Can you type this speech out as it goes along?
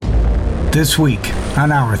This week on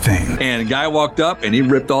Our Thing. And a guy walked up and he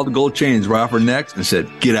ripped all the gold chains right off her necks and said,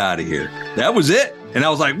 "Get out of here." That was it. And I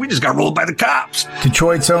was like, we just got rolled by the cops.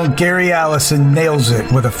 Detroit's own Gary Allison nails it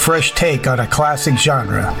with a fresh take on a classic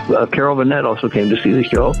genre. Carol Burnett also came to see the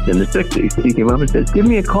show in the 60s. She came up and said, "Give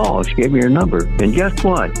me a call." She gave me her number. And guess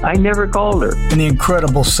what? I never called her. And the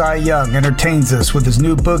incredible Cy Young entertains us with his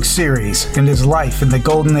new book series and his life in the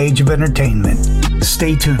golden age of entertainment.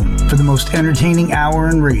 Stay tuned for the most entertaining hour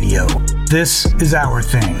in radio. This is Our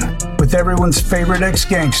Thing with everyone's favorite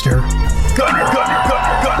ex-gangster, Gunner.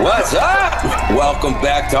 What's up? Welcome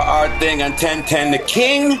back to Our Thing on 1010 The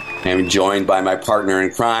King. I'm joined by my partner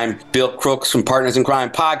in crime, Bill Crooks from Partners in Crime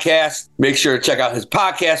Podcast. Make sure to check out his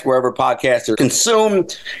podcast wherever podcasts are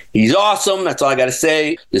consumed. He's awesome. That's all I got to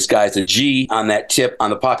say. This guy's a G on that tip on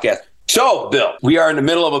the podcast. So, Bill, we are in the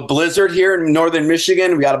middle of a blizzard here in northern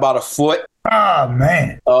Michigan. We got about a foot. Oh,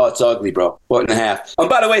 man. Oh, it's ugly, bro. Foot and a half.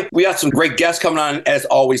 By the way, we got some great guests coming on, as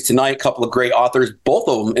always, tonight. A couple of great authors. Both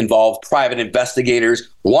of them involve private investigators.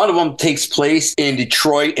 One of them takes place in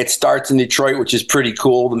Detroit. It starts in Detroit, which is pretty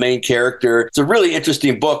cool. The main character. It's a really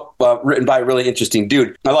interesting book written by a really interesting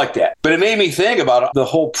dude. I like that. But it made me think about the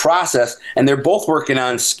whole process. And they're both working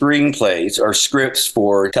on screenplays or scripts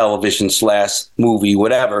for television / movie,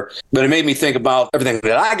 whatever. But it made me think about everything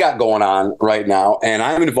that I got going on right now. And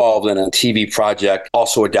I'm involved in a TV project,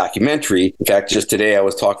 also a documentary. In fact, just today I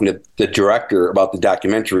was talking to the director about the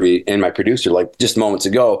documentary and my producer, like just moments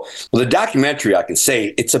ago. Well, the documentary, I can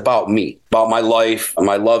say it's about me, about my life,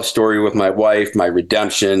 my love story with my wife, my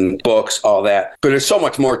redemption, books, all that. But there's so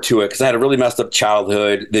much more to it because I had a really messed up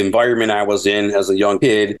childhood, the environment I was in as a young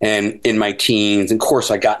kid and in my teens. And of course,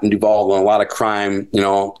 I got involved in a lot of crime,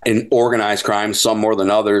 in organized crime, some more than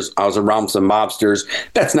others. I was around some mobsters.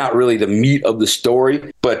 That's not really the meat of the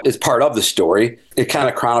story, but it's part of the story. It kind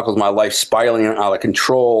of chronicles my life spiraling out of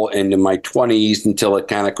control into my 20s until it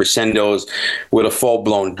kind of crescendos with a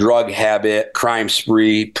full-blown drug habit, crime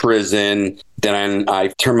spree, prison. Then I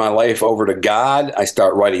turn my life over to God. I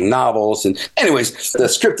start writing novels. And anyways, the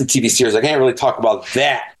scripted TV series, I can't really talk about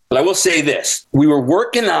that. But I will say this. We were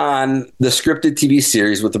working on the scripted TV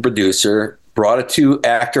series with the producer, brought it to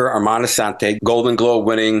actor Armand Assante, Golden Globe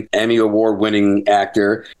winning, Emmy Award winning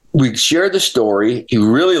actor. We shared the story. He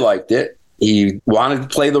really liked it. He wanted to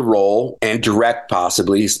play the role and direct,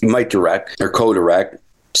 possibly. He might direct or co-direct.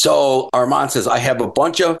 So Armand says, I have a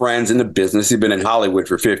bunch of friends in the business. He's been in Hollywood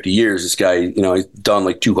for 50 years. This guy, he's done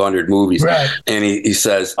like 200 movies. Right. And he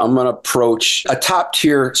says, I'm going to approach a top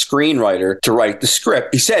tier screenwriter to write the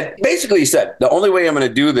script. He said, the only way I'm going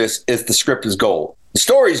to do this is the script is gold. The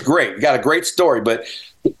story's great. We got a great story, but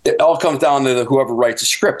it all comes down to whoever writes a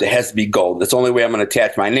script. It has to be gold. That's the only way I'm going to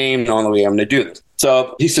attach my name. The only way I'm going to do this.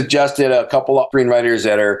 So he suggested a couple of screenwriters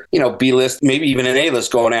that are, B-list, maybe even an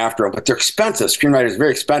A-list going after them, but they're expensive. Screenwriters are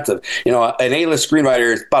very expensive. An A-list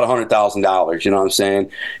screenwriter is about $100,000, you know what I'm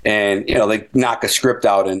saying? And, they knock a script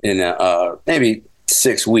out in maybe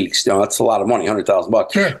 6 weeks. That's a lot of money,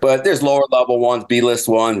 $100,000. Sure. But there's lower level ones, B-list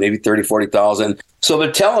one, maybe 30, 40,000. So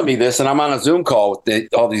they're telling me this, and I'm on a Zoom call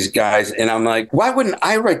with all these guys, and I'm like, why wouldn't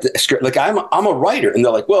I write the script? Like, I'm a writer. And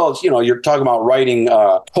they're like, well, you're talking about writing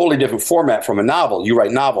a totally different format from a novel. You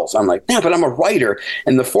write novels. I'm like, yeah, but I'm a writer,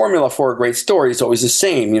 and the formula for a great story is always the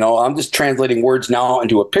same. I'm just translating words now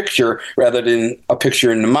into a picture rather than a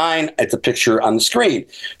picture in the mind. It's a picture on the screen.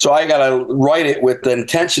 So I got to write it with the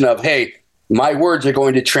intention of, hey, my words are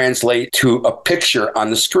going to translate to a picture on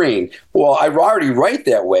the screen. Well, I already write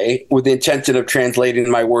that way with the intention of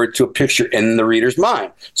translating my word to a picture in the reader's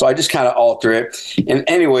mind. So I just kind of alter it. And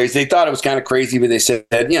anyways, they thought it was kind of crazy, but they said,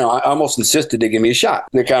 I almost insisted they give me a shot.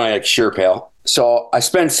 They're kind of like, sure, pal. So I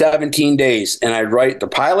spend 17 days and I write the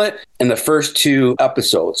pilot and the first 2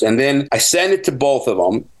 episodes. And then I send it to both of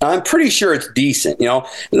them. I'm pretty sure it's decent.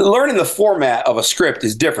 Learning the format of a script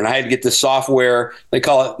is different. I had to get the software. They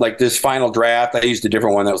call it like this Final Draft. I used a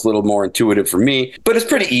different one that was a little more intuitive for me, but it's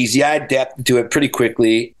pretty easy. I adapted to it pretty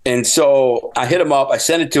quickly. And so I hit them up. I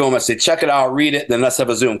send it to them. I say, check it out, read it. Then let's have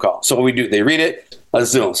a Zoom call. So what we do, they read it. A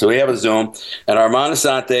Zoom. So we have a Zoom, and Armand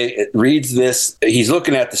Assante reads this. He's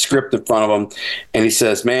looking at the script in front of him, and he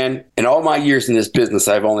says, man, in all my years in this business,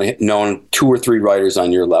 I've only known 2 or 3 writers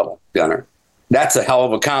on your level, Gunner. That's a hell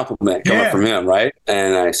of a compliment coming from him, right?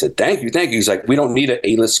 And I said, thank you. He's like, we don't need an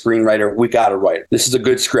A-list screenwriter. We got to write it. This is a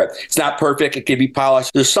good script. It's not perfect. It can be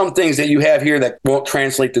polished. There's some things that you have here that won't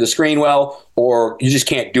translate to the screen well, or you just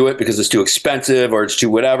can't do it because it's too expensive or it's too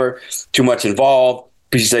whatever, too much involved.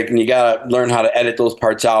 He's like, and you got to learn how to edit those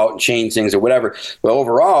parts out and change things or whatever. But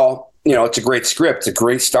overall, it's a great script. It's a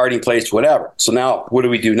great starting place, whatever. So now what do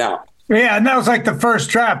we do now? Yeah, and that was like the first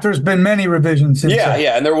draft. There's been many revisions since then.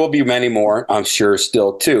 Yeah, and there will be many more, I'm sure,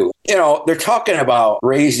 still, too. They're talking about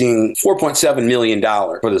raising $4.7 million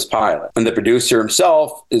for this pilot. And the producer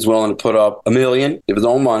himself is willing to put up $1 million of his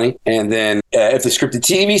own money. And then if the scripted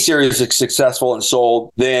TV series is successful and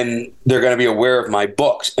sold, then they're going to be aware of my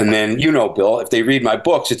books. And then, Bill, if they read my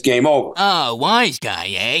books, it's game over. Oh, wise guy,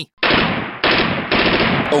 eh?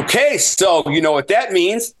 Okay, so you know what that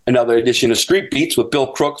means. Another edition of Street Beats with Bill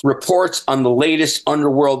Crooks reports on the latest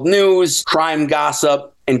underworld news, crime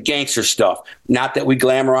gossip, and gangster stuff. Not that we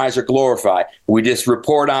glamorize or glorify. We just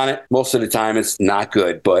report on it. Most of the time, it's not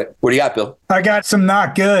good. But what do you got, Bill? I got some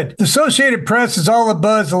not good. The Associated Press is all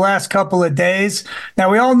abuzz the last couple of days. Now,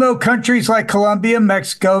 we all know countries like Colombia and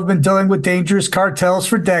Mexico have been dealing with dangerous cartels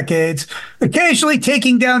for decades. Occasionally,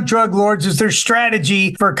 taking down drug lords is their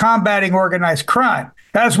strategy for combating organized crime.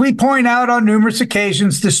 As we point out on numerous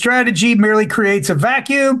occasions, the strategy merely creates a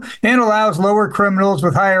vacuum and allows lower criminals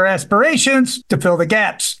with higher aspirations to fill the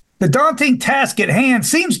gaps. The daunting task at hand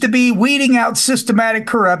seems to be weeding out systematic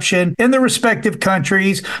corruption in the respective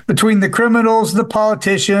countries between the criminals, the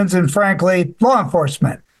politicians, and frankly, law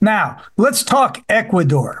enforcement. Now, let's talk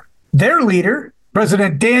Ecuador. Their leader,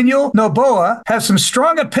 President Daniel Noboa, has some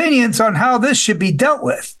strong opinions on how this should be dealt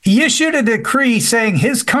with. He issued a decree saying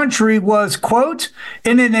his country was, quote,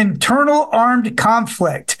 in an internal armed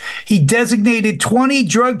conflict. He designated 20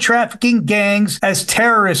 drug trafficking gangs as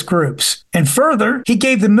terrorist groups. And further, he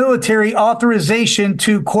gave the military authorization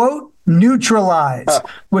to, quote, neutralize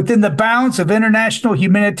within the bounds of international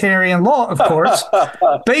humanitarian law, of course.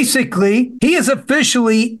 Basically, he is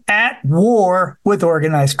officially at war with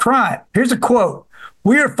organized crime. Here's a quote.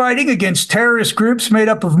 We are fighting against terrorist groups made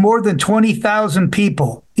up of more than 20,000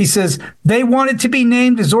 people. He says they wanted to be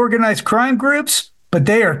named as organized crime groups, but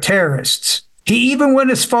they are terrorists. He even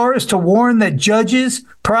went as far as to warn that judges,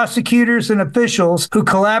 prosecutors, and officials who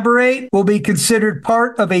collaborate will be considered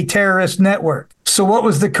part of a terrorist network. So what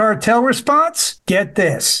was the cartel response? Get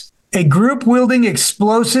this. A group wielding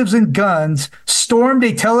explosives and guns stormed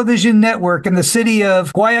a television network in the city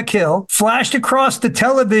of Guayaquil, flashed across the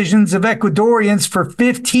televisions of Ecuadorians for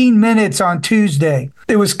 15 minutes on Tuesday.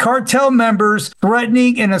 It was cartel members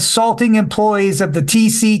threatening and assaulting employees of the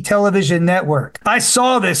TC television network. I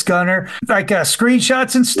saw this, Gunner, like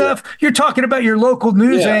screenshots and stuff. Yeah. You're talking about your local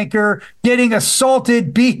news anchor getting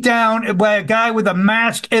assaulted, beat down by a guy with a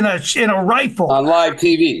mask and a rifle. On live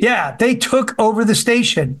TV. Yeah, they took over the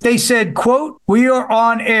station. They said, quote, we are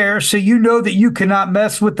on air, so you know that you cannot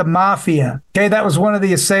mess with the mafia. Okay, that was one of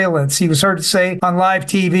the assailants. He was heard to say on live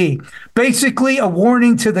TV. Basically, a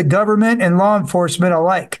warning to the government and law enforcement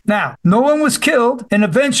alike. Now, no one was killed, and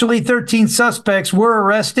eventually 13 suspects were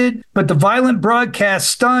arrested, but the violent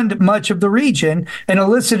broadcast stunned much of the region and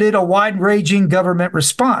elicited a wide-ranging government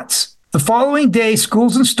response. The following day,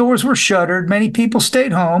 schools and stores were shuttered, many people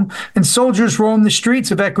stayed home, and soldiers roamed the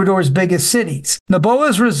streets of Ecuador's biggest cities.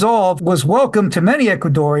 Noboa's resolve was welcome to many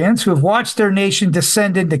Ecuadorians who have watched their nation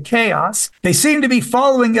descend into chaos. They seem to be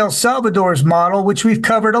following El Salvador's model, which we've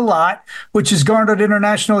covered a lot, which has garnered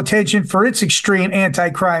international attention for its extreme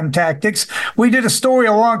anti-crime tactics. We did a story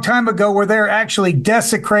a long time ago where they're actually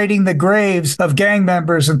desecrating the graves of gang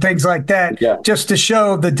members and things like that, just to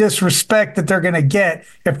show the disrespect that they're going to get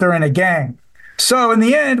if they're in a gang. So in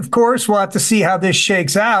the end, of course, we'll have to see how this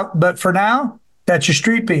shakes out. But for now, that's your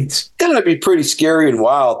Street Beats. It's going to be pretty scary and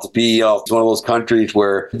wild to be one of those countries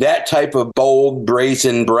where that type of bold,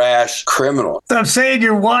 brazen, brash criminal. So I'm saying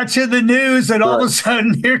you're watching the news and all of a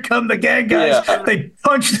sudden here come the gang guys. Yeah. They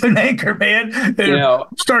punched an anchor man and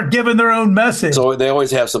start giving their own message. So they always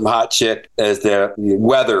have some hot chick as their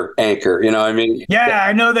weather anchor. You know what I mean? Yeah,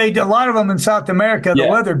 I know a lot of them in South America, the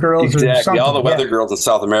weather girls. Exactly. Or something. All the weather girls in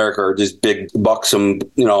South America are just big, buxom,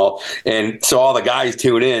 and so all the guys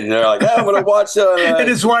tune in. They're like, I'm going to watch and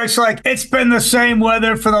his wife's like, it's been the same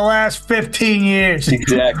weather for the last 15 years.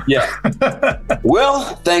 Exactly. Yeah. Well,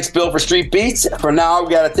 thanks, Bill, for Street Beats. For now, we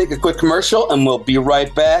got to take a quick commercial, and we'll be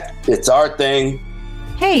right back. It's Our Thing.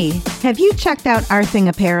 Hey, have you checked out Our Thing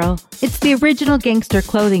Apparel? It's the original gangster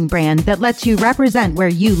clothing brand that lets you represent where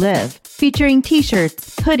you live, featuring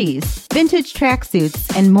t-shirts, hoodies, vintage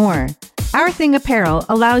tracksuits, and more. Our Thing Apparel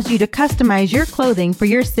allows you to customize your clothing for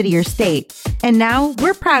your city or state. And now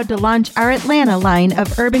we're proud to launch our Atlanta line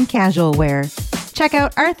of urban casual wear. Check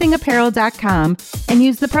out OurThingApparel.com and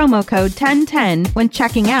use the promo code 1010 when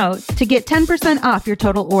checking out to get 10% off your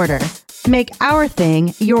total order. Make Our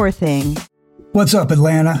Thing your thing. What's up,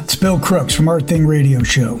 Atlanta? It's Bill Crooks from Our Thing Radio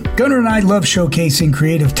Show. Gunner and I love showcasing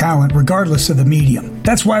creative talent regardless of the medium.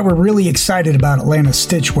 That's why we're really excited about Atlanta's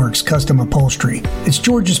Stitchworks Custom Upholstery. It's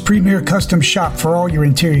Georgia's premier custom shop for all your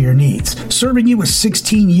interior needs. Serving you with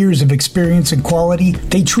 16 years of experience and quality,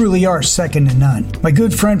 they truly are second to none. My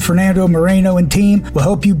good friend Fernando Moreno and team will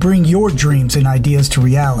help you bring your dreams and ideas to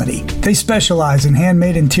reality. They specialize in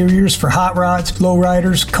handmade interiors for hot rods,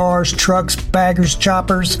 lowriders, cars, trucks, baggers,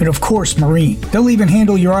 choppers, and of course marine. They'll even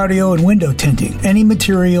handle your audio and window tinting. Any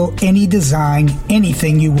material, any design,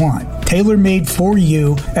 anything you want. Tailor-made for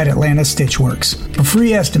you at Atlanta Stitchworks. For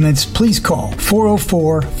free estimates, please call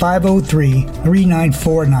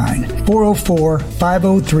 404-503-3949.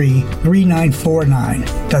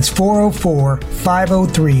 404-503-3949. That's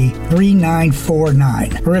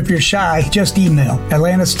 404-503-3949. Or if you're shy, just email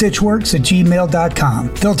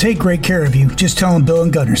atlantastitchworks@gmail.com. They'll take great care of you. Just tell them Bill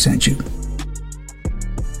and Gunner sent you.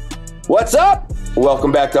 What's up?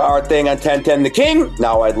 Welcome back to Our Thing on 1010 The King.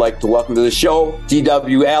 Now I'd like to welcome to the show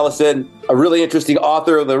D.W. Allison, a really interesting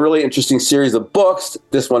author of a really interesting series of books.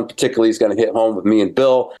 This one particularly is going to hit home with me and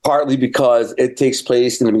Bill, partly because it takes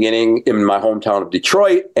place in the beginning in my hometown of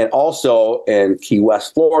Detroit and also in Key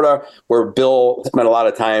West, Florida, where Bill spent a lot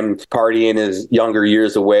of time partying his younger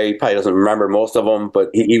years away. He probably doesn't remember most of them, but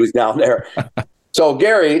he was down there. So,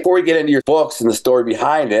 Gary, before we get into your books and the story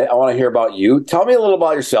behind it, I want to hear about you. Tell me a little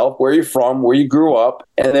about yourself, where you're from, where you grew up,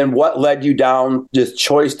 and then what led you down this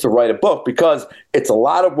choice to write a book, because it's a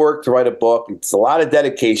lot of work to write a book. It's a lot of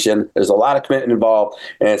dedication. There's a lot of commitment involved,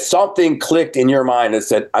 and something clicked in your mind that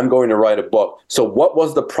said, I'm going to write a book. So what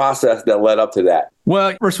was the process that led up to that?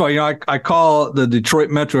 Well, first of all, I call the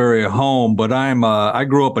Detroit metro area home, but I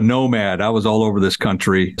grew up a nomad. I was all over this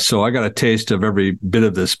country, so I got a taste of every bit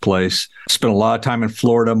of this place. Spent a lot of time in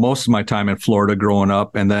Florida, most of my time in Florida growing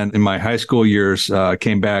up, and then in my high school years,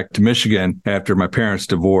 came back to Michigan after my parents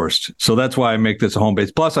divorced. So that's why I make this a home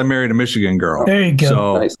base. Plus, I married a Michigan girl. There you go.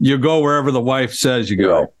 So Nice. you go wherever the wife says you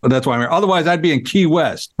go. Right. That's why I'm here. Otherwise, I'd be in Key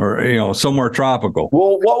West or somewhere tropical.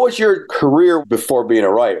 Well, what was your career before being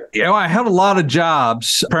a writer? I had a lot of jobs,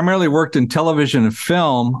 primarily worked in television and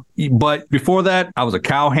film. But before that, I was a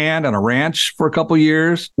cowhand on a ranch for a couple of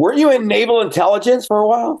years. Were you in naval intelligence for a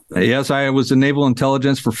while? Yes, I was in naval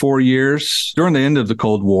intelligence for 4 years during the end of the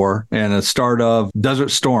Cold War and the start of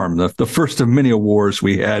Desert Storm, the first of many wars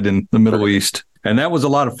we had in the Middle East. And that was a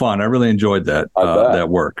lot of fun. I really enjoyed that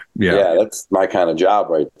work. Yeah, that's my kind of job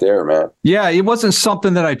right there, man. Yeah, it wasn't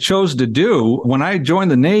something that I chose to do. When I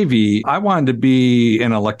joined the Navy, I wanted to be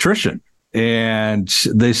an electrician. And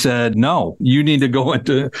they said, no, you need to go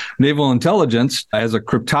into naval intelligence as a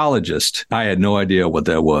cryptologist. I had no idea what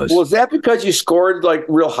that was. Was that because you scored like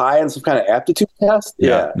real high on some kind of aptitude test?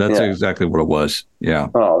 Yeah, that's exactly what it was. Yeah.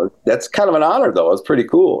 Oh, that's kind of an honor, though. It's pretty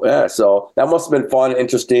cool. Yeah. So that must have been fun,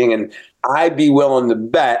 interesting. And I'd be willing to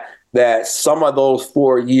bet that some of those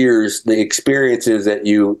 4 years, the experiences that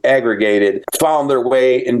you aggregated found their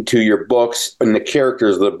way into your books and the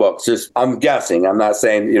characters of the books. Just, I'm guessing. I'm not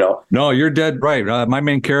saying, No, you're dead right. My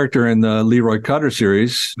main character in the Leroy Cutter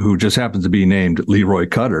series, who just happens to be named Leroy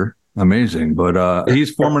Cutter. Amazing. But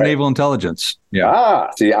he's former naval intelligence. Yeah.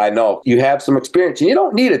 See, I know you have some experience. You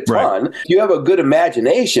don't need a ton. Right. If you have a good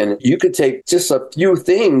imagination, you could take just a few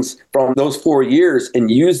things from those 4 years and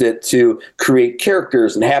use it to create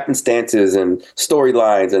characters and happenstances and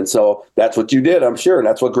storylines. And so that's what you did, I'm sure. And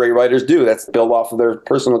that's what great writers do. That's build off of their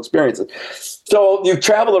personal experiences. So you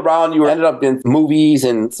traveled around, you ended up in movies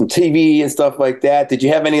and some TV and stuff like that. Did you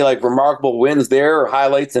have any like remarkable wins there or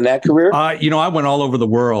highlights in that career? I went all over the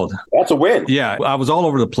world. That's a win. Yeah, I was all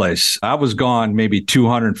over the place. I was gone maybe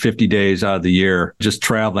 250 days out of the year, just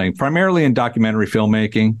traveling, primarily in documentary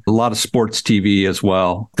filmmaking, a lot of sports TV as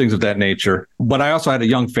well, things of that nature. But I also had a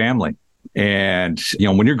young family. And,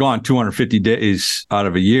 when you're gone 250 days out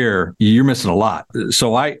of a year, you're missing a lot.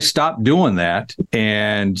 So I stopped doing that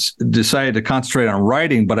and decided to concentrate on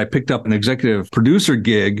writing. But I picked up an executive producer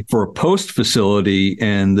gig for a post facility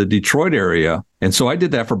in the Detroit area. And so I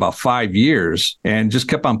did that for about 5 years and just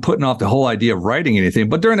kept on putting off the whole idea of writing anything.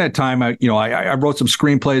 But during that time, I wrote some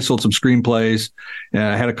screenplays, sold some screenplays, and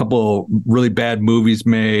I had a couple of really bad movies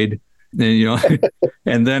made. And,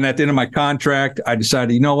 and then at the end of my contract, I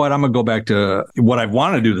decided, I'm going to go back to what I've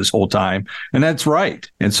wanted to do this whole time. And that's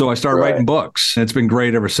right. And so I started writing books. And it's been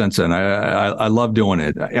great ever since then. I love doing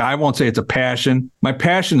it. I won't say it's a passion. My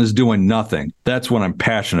passion is doing nothing. That's what I'm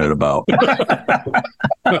passionate about. But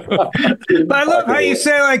I love how you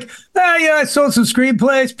say I sold some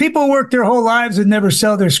screenplays. People work their whole lives and never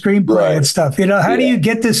sell their screenplay and stuff. How do you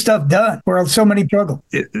get this stuff done where so many struggle?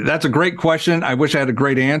 That's a great question. I wish I had a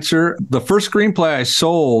great answer. The first screenplay I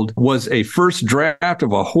sold was a first draft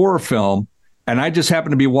of a horror film. And I just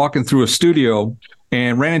happened to be walking through a studio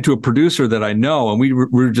and ran into a producer that I know, and we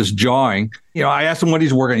were just jawing. I asked him what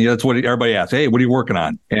he's working on. That's what everybody asks. Hey, what are you working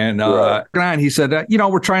on? And he said,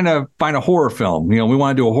 we're trying to find a horror film. We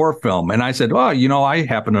want to do a horror film. And I said, I wrote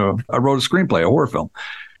a screenplay, a horror film.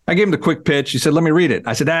 I gave him the quick pitch. He said, let me read it.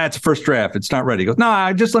 I said, it's a first draft. It's not ready. He goes,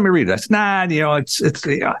 no, just let me read it. I said,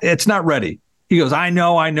 it's not ready. He goes, I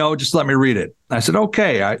know. Just let me read it. I said,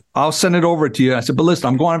 okay, I'll send it over to you. I said, but listen,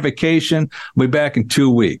 I'm going on vacation. I'll be back in 2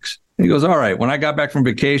 weeks. He goes, all right. When I got back from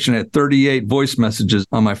vacation, I had 38 voice messages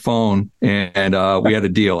on my phone, and we had a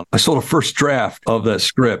deal. I sold a first draft of that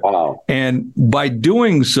script. Wow. And by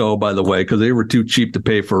doing so, by the way, because they were too cheap to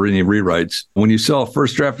pay for any rewrites, when you sell a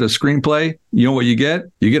first draft of a screenplay, you know what you get?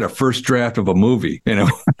 You get a first draft of a movie.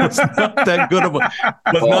 It's not that good of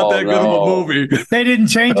a movie. They didn't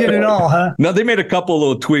change it at all, huh? No, they made a couple of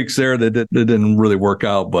little tweaks there that didn't really work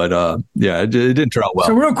out, but it didn't turn out well.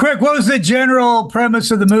 So real quick, what was the general premise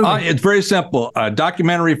of the movie? It's very simple. A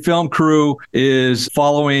documentary film crew is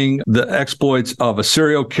following the exploits of a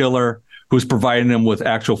serial killer who's providing them with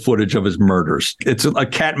actual footage of his murders. It's a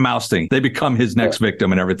cat and mouse thing. They become his next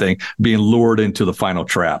victim and everything, being lured into the final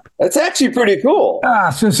trap. That's actually pretty cool.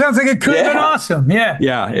 So it sounds like it could have been awesome. Yeah.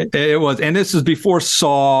 Yeah, it was. And this is before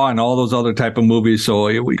Saw and all those other type of movies. So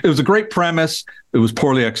it was a great premise. It was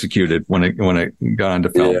poorly executed when it got onto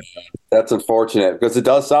film. Yeah, that's unfortunate because it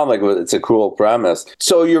does sound like it's a cool premise.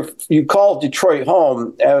 So you call Detroit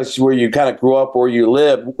home as where you kind of grew up, where you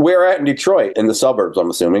live. Where at in Detroit? In the suburbs, I'm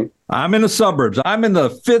assuming. I'm in the suburbs. I'm in the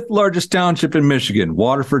 5th largest township in Michigan,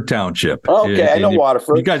 Waterford Township. Okay, I know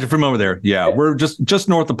Waterford. You guys are familiar there. Yeah, we're just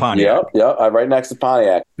north of Pontiac. Yeah, I'm right next to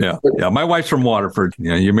Pontiac. Yeah. My wife's from Waterford.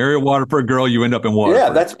 You marry a Waterford girl, you end up in Waterford. Yeah,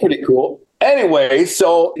 that's pretty cool. Anyway,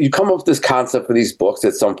 so you come up with this concept for these books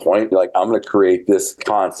at some point. You're like, I'm going to create this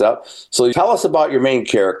concept. So tell us about your main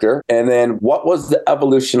character, and then what was the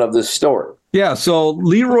evolution of this story? Yeah, so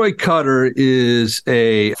Leroy Cutter is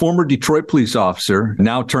a former Detroit police officer,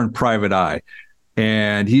 now turned private eye.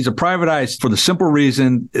 And he's a private eye for the simple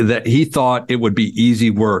reason that he thought it would be easy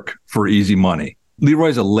work for easy money.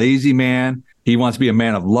 Leroy's a lazy man. He wants to be a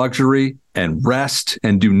man of luxury and rest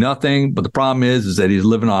and do nothing. But the problem is that he's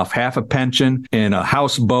living off half a pension in a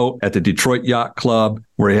houseboat at the Detroit Yacht Club,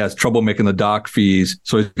 where he has trouble making the dock fees.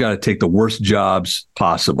 So he's got to take the worst jobs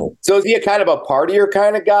possible. So is he a kind of a partier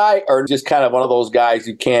kind of guy, or just kind of one of those guys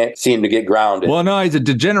who can't seem to get grounded? Well, no, he's a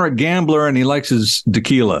degenerate gambler and he likes his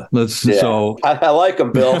tequila. So I like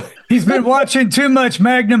him, Bill. He's been watching too much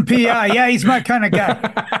Magnum PI. Yeah, he's my kind of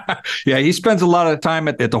guy. Yeah, he spends a lot of time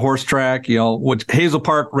at the horse track, which Hazel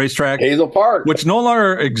Park racetrack. Hazel Park. Which no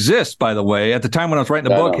longer exists, by the way. At the time when I was writing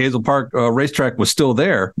the book, Hazel Park racetrack was still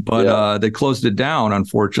there, but they closed it down,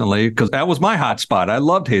 unfortunately, because that was my hot spot. I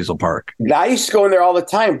loved Hazel Park. I used to go in there all the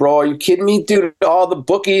time, bro. Are you kidding me? Dude, all the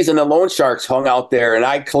bookies and the loan sharks hung out there, and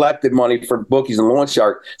I collected money for bookies and loan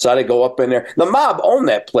sharks, so I had to go up in there. The mob owned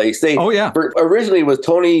that place. Originally it was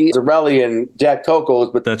Tony Zarelli and Jack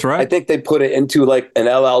Tocco's, but that's right. I think they put it into like an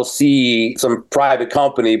LLC, some private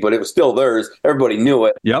company, but it was still theirs. Everybody knew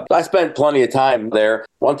it. Yep. I spent plenty of time there.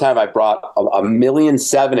 One time I brought $1.7 million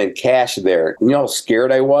in cash there. You know how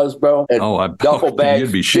scared I was, bro? A duffel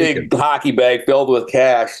bag, big hockey bag filled with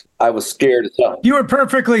cash. I was scared as hell. You were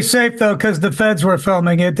perfectly safe, though, because the feds were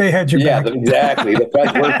filming it. They had your back. Yeah, exactly. The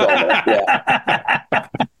feds were filming it. Yeah.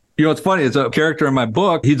 It's funny. It's a character in my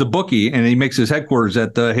book. He's a bookie, and he makes his headquarters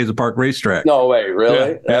at the Hazel Park racetrack. No way,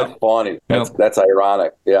 really? Yeah. That's funny. That's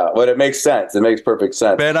ironic. Yeah, but it makes sense. It makes perfect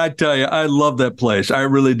sense. Man, I tell you, I love that place. I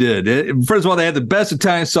really did. First of all, they had the best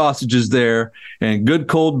Italian sausages there and good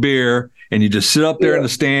cold beer. And you just sit up there in the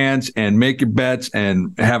stands and make your bets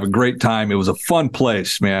and have a great time. It was a fun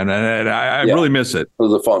place, man. And I really miss it. It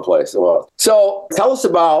was a fun place. It was. So tell us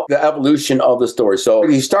about the evolution of the story. So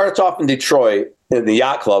he starts off in Detroit in the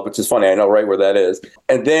Yacht Club, which is funny. I know right where that is.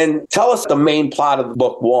 And then tell us the main plot of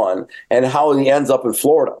book one and how he ends up in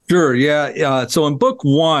Florida. Sure. Yeah. So in book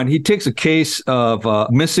one, he takes a case of a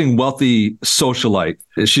missing wealthy socialite.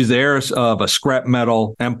 She's the heiress of a scrap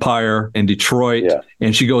metal empire in Detroit,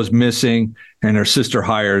 and she goes missing, and her sister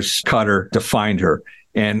hires Cutter to find her.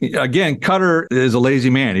 And again, Cutter is a lazy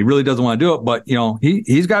man. He really doesn't want to do it, but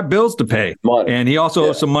he's got bills to pay, and he also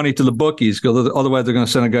owes some money to the bookies, because otherwise they're going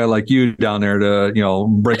to send a guy like you down there to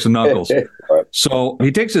break some knuckles. So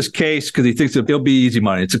he takes this case because he thinks it'll be easy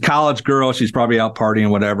money. It's a college girl. She's probably out partying,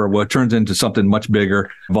 whatever. Well, it turns into something much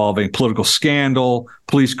bigger, involving political scandal,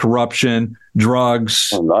 police corruption,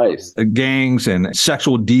 drugs, gangs, and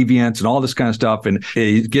sexual deviance, and all this kind of stuff. And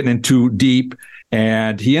he's getting in too deep.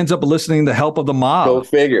 And he ends up enlisting the help of the mob. Go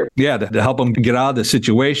figure. Yeah, to help him get out of the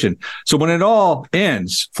situation. So when it all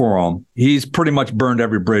ends for him, he's pretty much burned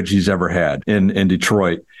every bridge he's ever had in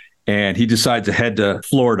Detroit. And he decides to head to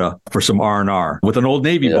Florida for some R&R with an old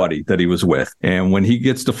Navy buddy that he was with. And when he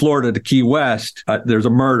gets to Florida, to Key West, there's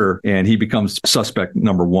a murder, and he becomes suspect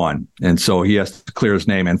number one. And so he has to clear his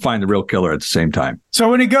name and find the real killer at the same time. So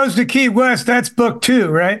when he goes to Key West, that's book 2,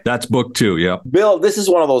 right? That's book 2, yeah. Bill, this is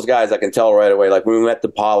one of those guys I can tell right away. Like when we met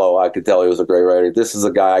DePaulo, I could tell he was a great writer. This is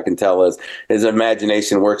a guy I can tell his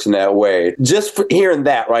imagination works in that way. Just for hearing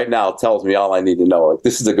that right now tells me all I need to know. Like,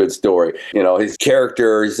 this is a good story. You know, his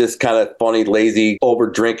character is just kind of funny, lazy, over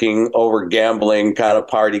drinking, over gambling kind of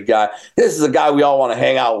party guy. This is a guy we all want to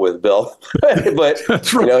hang out with, Bill. But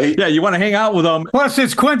that's right. You want to hang out with him. Plus,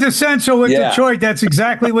 it's quintessential with Detroit. That's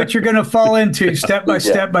exactly what you're going to fall into step by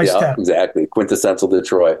step by step. Exactly. Quintessential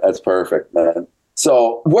Detroit. That's perfect, man.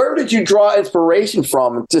 So where did you draw inspiration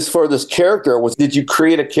from just for this character? Did you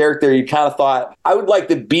create a character you kind of thought, I would like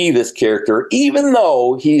to be this character, even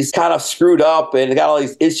though he's kind of screwed up and got all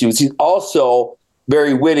these issues? He's also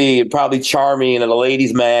very witty and probably charming and a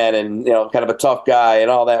ladies' man and, you know, kind of a tough guy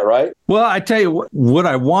and all that, right? Well, I tell you what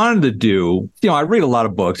I wanted to do, you know, I read a lot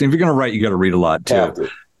of books. And if you're going to write, you got to read a lot too.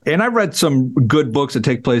 And I read some good books that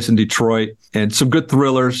take place in Detroit and some good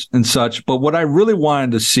thrillers and such. But what I really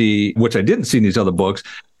wanted to see, which I didn't see in these other books,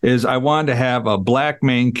 is I wanted to have a black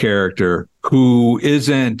main character who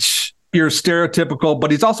isn't your stereotypical, but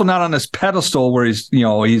he's also not on this pedestal where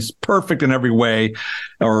he's perfect in every way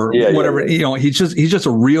or whatever. You know, he's just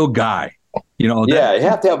a real guy. You know, you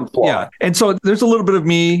have to have him flaw. Yeah. And so there's a little bit of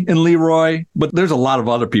me in Leroy, but there's a lot of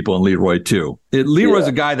other people in Leroy too. Leroy's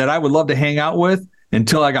a guy that I would love to hang out with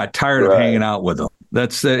until I got tired of hanging out with him.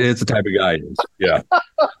 It's the type of guy he is. Yeah.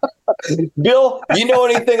 Bill, you know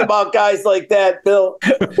anything about guys like that, Bill?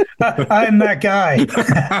 I'm that guy.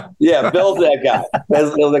 Yeah, Bill's that guy.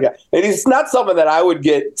 Bill's that guy. And he's not someone that I would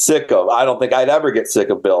get sick of. I don't think I'd ever get sick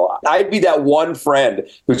of Bill. I'd be that one friend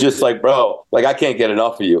who's just like, bro, like, I can't get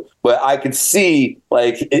enough of you. But I could see,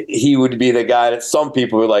 like, he would be the guy that some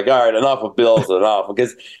people were like, all right, enough of Bill's enough.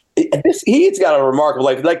 Because he's got a remarkable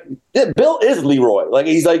life. Like, Bill is Leroy. Like,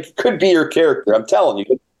 he's like, could be your character. I'm telling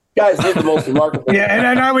you. Guys, he's the most remarkable. Yeah,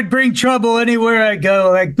 and I would bring trouble anywhere I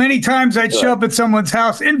go. Like, many times I'd show up at someone's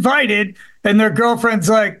house invited, and their girlfriend's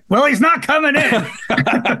like, well, he's not coming in.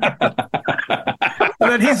 And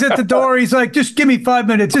then he's at the door. He's like, just give me 5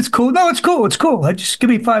 minutes. It's cool. No, it's cool. It's cool. Just give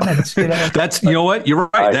me 5 minutes. You know? You know what? You're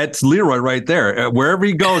right. That's Leroy right there. Wherever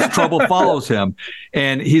he goes, trouble follows him.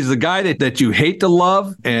 And he's the guy that you hate to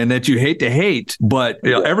love and that you hate to hate. But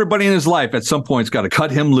everybody in his life at some point's got to cut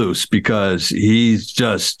him loose because he's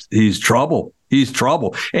trouble. He's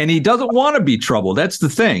trouble. And he doesn't want to be trouble. That's the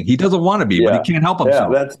thing. He doesn't want to be, but he can't help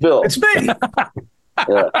himself. Yeah, that's Bill. It's me.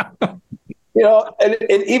 You know, and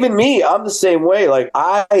even me, I'm the same way. Like,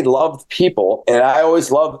 I loved people and I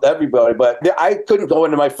always loved everybody, but I couldn't go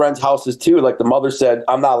into my friends' houses too. Like, the mother said,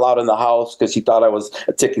 I'm not allowed in the house because she thought I was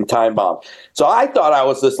a ticking time bomb. So I thought I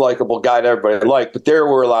was this likable guy that everybody liked, but there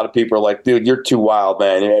were a lot of people like, dude, you're too wild,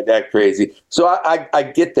 man. You're that crazy. So I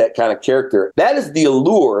get that kind of character. That is the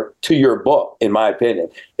allure to your book, in my opinion,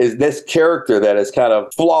 is this character that is kind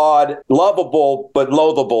of flawed, lovable, but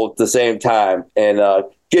loathable at the same time. And,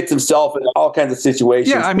 gets himself in all kinds of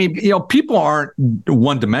situations. Yeah, I mean, people aren't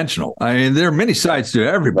one-dimensional. I mean, there are many sides to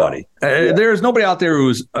everybody. There's nobody out there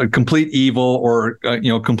who's a complete evil or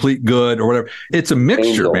complete good or whatever. It's a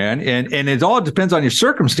mixture, man, and it all depends on your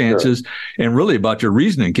circumstances and really about your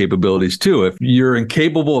reasoning capabilities too. If you're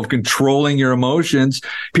incapable of controlling your emotions,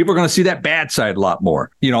 people are going to see that bad side a lot more.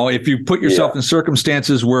 You know, if you put yourself in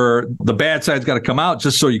circumstances where the bad side's got to come out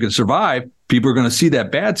just so you can survive, people are going to see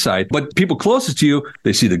that bad side. But people closest to you,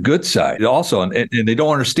 they see the good side also, and they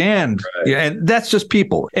don't understand. Right. Yeah, and that's just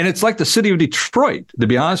people. And it's like the city of Detroit, to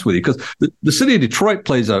be honest with you, because the city of Detroit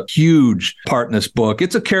plays a huge part in this book.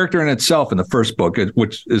 It's a character in itself in the first book,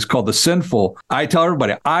 which is called The Sinful. I tell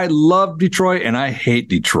everybody, I love Detroit and I hate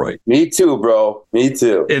Detroit. Me too, bro. Me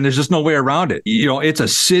too. And there's just no way around it. You know, it's a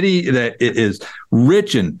city that is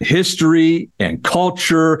rich in history and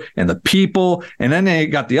culture and the people. And then they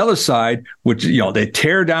got the other side, which, they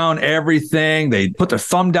tear down everything. They put their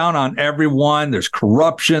thumb down on everyone. There's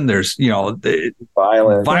corruption. There's,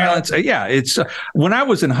 violence. Yeah. It's when I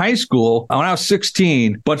was in high school, when I was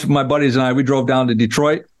 16, a bunch of my buddies and I, we drove down to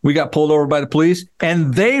Detroit. We got pulled over by the police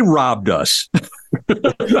and they robbed us.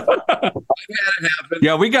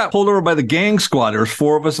 Yeah, we got pulled over by the gang squad. There was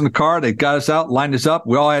 4 of us in the car. They got us out, lined us up.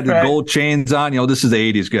 We all had the gold chains on. This is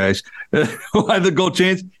the 80s, guys. We had the gold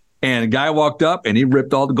chains. And a guy walked up and he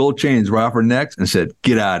ripped all the gold chains right off our necks and said,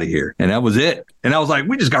 get out of here. And that was it. And I was like,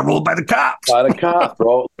 we just got rolled by the cops. By the cops,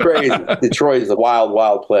 bro. Crazy. Detroit is a wild,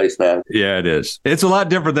 wild place, man. Yeah, it is. It's a lot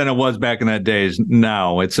different than it was back in that days.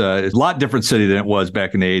 Now it's a lot different city than it was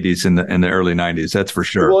back in the 80s and the early 90s. That's for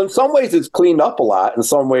sure. Well, in some ways, it's cleaned up a lot. In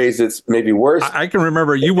some ways, it's maybe worse. I can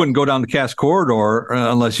remember you wouldn't go down the Cass Corridor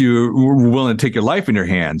unless you were willing to take your life in your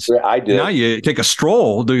hands. Yeah, I did. Now you take a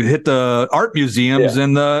stroll to hit the art museums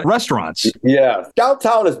and the restaurants. Yeah.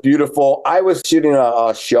 Downtown is beautiful. I was shooting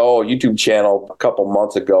a show, a YouTube channel a couple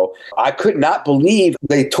months ago. I could not believe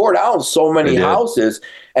they tore down so many houses.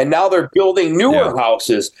 And now they're building newer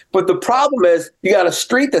houses. But the problem is you got a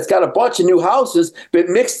street that's got a bunch of new houses, but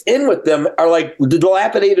mixed in with them are like the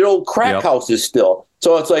dilapidated old crack houses still.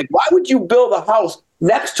 So it's like, why would you build a house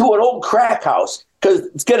next to an old crack house? Because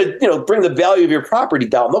it's going to, bring the value of your property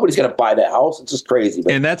down. Nobody's going to buy that house. It's just crazy.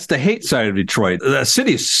 Man. And that's the hate side of Detroit. The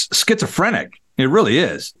city's schizophrenic. It really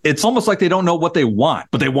is. It's almost like they don't know what they want,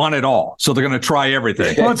 but they want it all. So they're going to try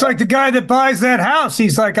everything. Well, it's like the guy that buys that house.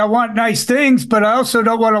 He's like, I want nice things, but I also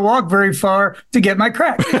don't want to walk very far to get my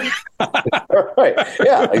crack. Right.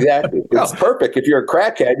 Yeah, exactly. It's perfect. If you're a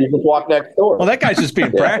crackhead, you can walk next door. Well, that guy's just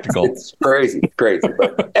being practical. It's crazy.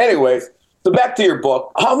 But anyways, so back to your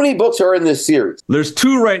book. How many books are in this series? There's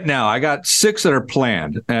 2 right now. I got 6 that are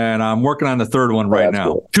planned, and I'm working on the 3rd one right now.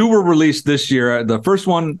 Cool. 2 were released this year. The first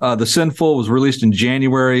one, The Sinful, was released in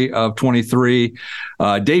January of 23.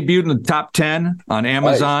 Debuted in the top 10 on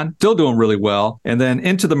Amazon. Nice. Still doing really well. And then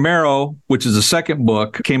Into the Marrow, which is the second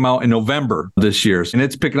book, came out in November this year, and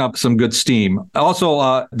it's picking up some good steam.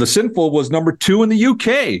 Also, The Sinful was number 2 in the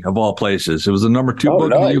UK, of all places. It was the number 2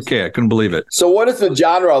 book in the UK. I couldn't believe it. So what is the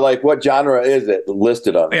genre like? What genre is it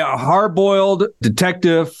listed on? Yeah, hard-boiled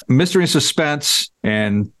detective, mystery and suspense,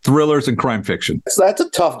 and thrillers and crime fiction. So that's a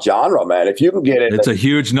tough genre, man. If you can get it, it's a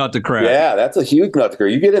huge nut to crack. Yeah, that's a huge nut to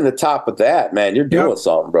crack. You get in the top of that, man, you're doing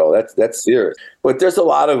something, bro. That's serious. But there's a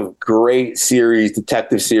lot of great series,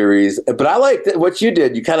 detective series. But I like what you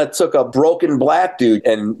did. You kind of took a broken black dude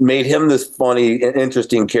and made him this funny and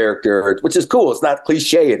interesting character, which is cool. It's not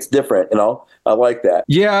cliche. It's different, I like that.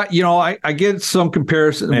 Yeah, I get some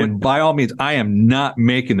comparison. And by all means, I am not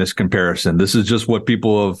making this comparison. This is just what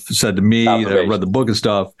people have said to me that read the book and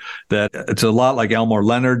stuff, that it's a lot like Elmore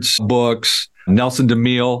Leonard's books, Nelson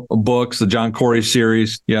DeMille books, the John Corey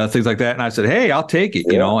series, things like that. And I said, hey, I'll take it.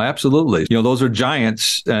 Absolutely. Those are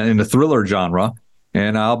giants in the thriller genre,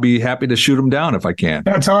 and I'll be happy to shoot them down if I can.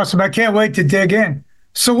 That's awesome. I can't wait to dig in.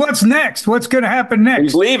 So what's next? What's going to happen next?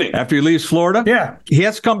 He's leaving. After he leaves Florida? Yeah. He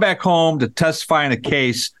has to come back home to testify in a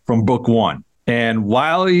case from book 1. And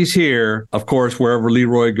while he's here, of course, wherever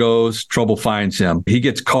Leroy goes, trouble finds him. He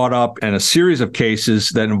gets caught up in a series of cases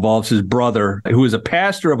that involves his brother, who is a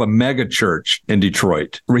pastor of a mega church in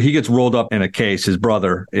Detroit. He gets rolled up in a case. His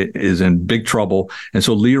brother is in big trouble. And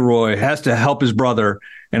so Leroy has to help his brother.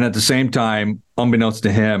 And at the same time, unbeknownst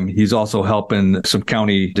to him, he's also helping some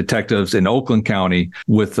county detectives in Oakland County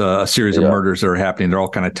with a series of murders that are happening. They're all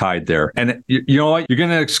kind of tied there. And you know what? You're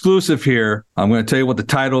getting an exclusive here. I'm going to tell you what the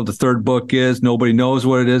title of the 3rd book is. Nobody knows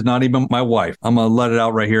what it is, not even my wife. I'm going to let it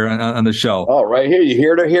out right here on the show. Oh, right here. You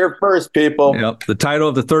hear it here first, people. Yep. The title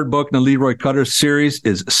of the 3rd book in the Leroy Cutter series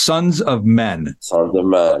is Sons of Men. Sons of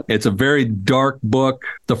Men. It's a very dark book.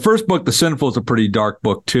 The first book, The Sinful, is a pretty dark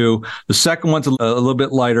book, too. The second one's a little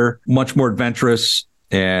bit lighter, much more adventurous,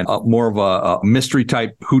 and more of a mystery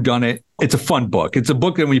type whodunit. It's a fun book. It's a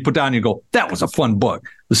book that when you put down, you go, that was a fun book.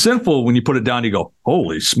 The Sinful, when you put it down, you go,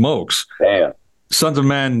 holy smokes. Damn. Sons of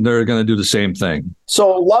Men, they're going to do the same thing.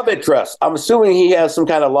 So love interest. I'm assuming he has some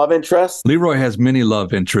kind of love interest. Leroy has many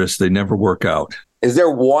love interests. They never work out. Is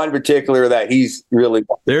there one particular that he's really...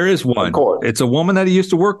 There is one. Of course. It's a woman that he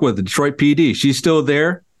used to work with, the Detroit PD. She's still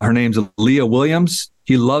there. Her name's Leah Williams.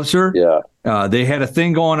 He loves her. Yeah. They had a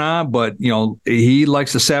thing going on, but, he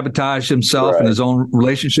likes to sabotage himself in his own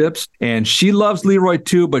relationships. And she loves Leroy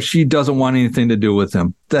too, but she doesn't want anything to do with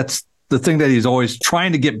him. That's the thing that he's always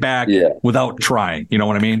trying to get back without trying. You know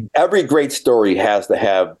what I mean? Every great story has to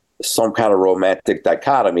have some kind of romantic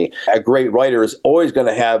dichotomy. A great writer is always going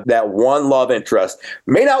to have that one love interest.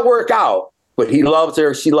 May not work out, but he loves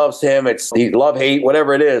her, she loves him. It's love, hate,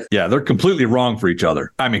 whatever it is. Yeah, they're completely wrong for each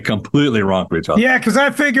other. I mean, completely wrong for each other. Yeah, because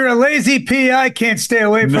I figure a lazy PI can't stay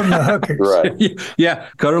away from the hookers. Right. Yeah,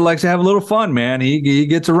 Cutter likes to have a little fun, man. He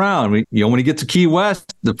gets around. When he gets to Key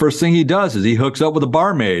West, the first thing he does is he hooks up with a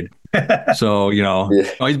barmaid. So,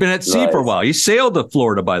 he's been at sea for a while. He sailed to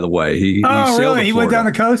Florida, by the way. He sailed really? He went down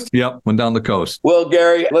the coast? Yep, went down the coast. Well,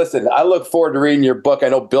 Gary, listen, I look forward to reading your book. I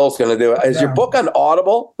know Bill's going to do it. Is your book on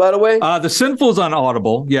Audible, by the way? The Sinful's on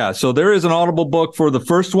Audible. Yeah, so there is an Audible book for the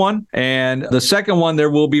first one. And the second one, there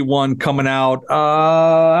will be one coming out,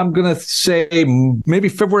 I'm going to say maybe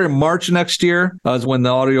February, March next year is when the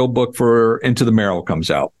audio book for Into the Marrow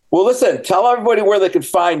comes out. Well, listen, tell everybody where they can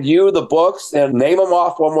find you, the books, and name them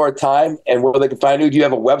off one more time and where they can find you. Do you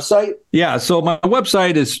have a website? Yeah, so my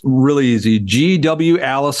website is really easy,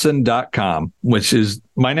 gwallison.com, which is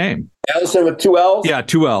my name. Allison with 2 L's? Yeah,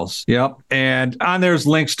 2 L's. Yep. And on there's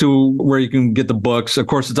links to where you can get the books. Of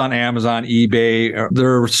course, it's on Amazon, eBay.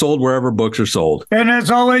 They're sold wherever books are sold. And as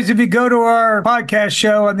always, if you go to our podcast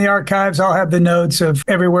show on the archives, I'll have the notes of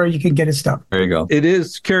everywhere you can get his stuff. There you go. It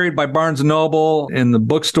is carried by Barnes & Noble in the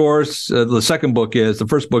bookstores. The second book is. The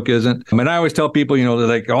first book isn't. I mean, I always tell people, they're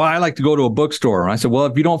like, I like to go to a bookstore. And I said, well,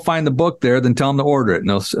 if you don't find the book there, then tell them to order it, and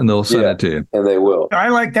they'll send it to you. And they will. I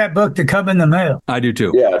like that book to come in the mail. I do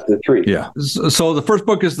too. Yeah, it's a treat. Yeah. So the first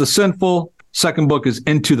book is The Sinful. Second book is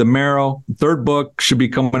Into the Marrow. Third book should be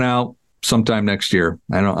coming out sometime next year.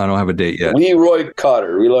 I don't have a date yet. Leroy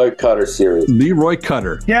Cutter series. Leroy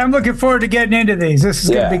Cutter. Yeah, I'm looking forward to getting into these. This is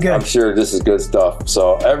going to be good. I'm sure this is good stuff.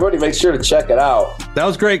 So everybody make sure to check it out. That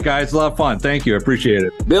was great, guys. A lot of fun. Thank you. I appreciate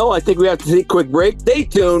it. Bill, I think we have to take a quick break. Stay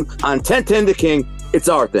tuned on 1010 The King. It's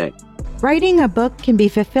our thing. Writing a book can be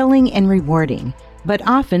fulfilling and rewarding, but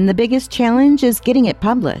often the biggest challenge is getting it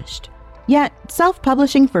published. Yet,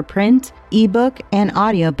 self-publishing for print, ebook, and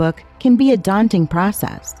audiobook can be a daunting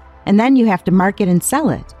process, and then you have to market and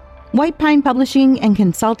sell it. White Pine Publishing and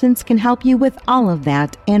Consultants can help you with all of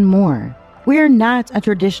that and more. We're not a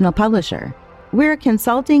traditional publisher. We're a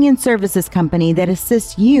consulting and services company that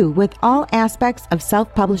assists you with all aspects of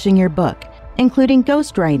self-publishing your book, including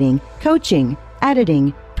ghostwriting, coaching,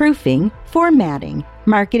 editing, proofing, formatting,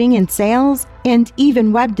 marketing and sales, and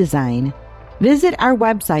even web design. Visit our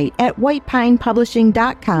website at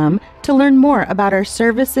whitepinepublishing.com to learn more about our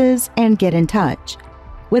services and get in touch.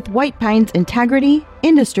 With White Pine's integrity,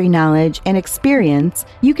 industry knowledge, and experience,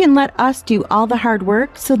 you can let us do all the hard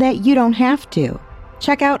work so that you don't have to.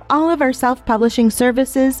 Check out all of our self-publishing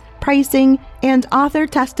services, pricing, and author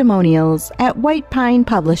testimonials at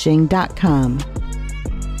whitepinepublishing.com.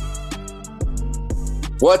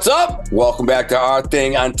 What's up? Welcome back to our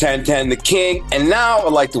thing on 1010 The King. And now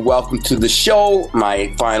I'd like to welcome to the show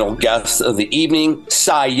my final guest of the evening,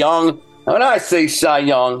 Cy Young. Now, when I say Cy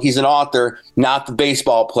Young, he's an author, not the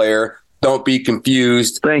baseball player. Don't be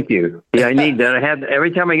confused. Thank you. Yeah, I need that.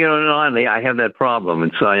 Every time I get on, I have that problem.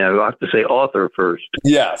 And so I have to say author first.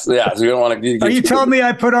 Yes. You don't want to. Are you telling me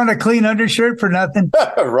I put on a clean undershirt for nothing?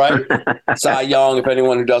 Right. Cy Young, if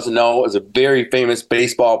anyone who doesn't know, is a very famous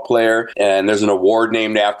baseball player. And there's an award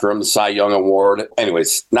named after him, the Cy Young Award.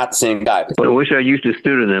 Anyways, not the same guy. But I wish I used to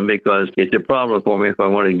student them because it's a problem for me if I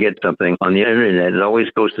want to get something on the internet. It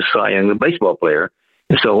always goes to Cy Young, the baseball player.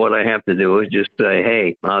 So what I have to do is just say,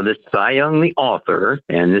 hey, this is Cy Young, the author,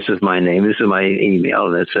 and this is my name, this is my email,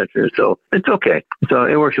 and et cetera. So it's okay. So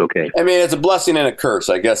it works okay. I mean, it's a blessing and a curse.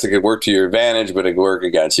 I guess it could work to your advantage, but it could work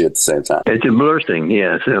against you at the same time. It's a blessing,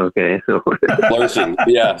 yes. Okay. So. Blessing,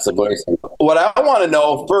 yeah, it's a blessing. What I want to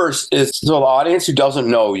know first is, so the audience who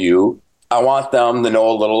doesn't know you, I want them to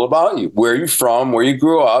know a little about you, where you're from, where you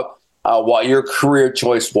grew up, what your career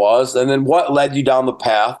choice was, and then what led you down the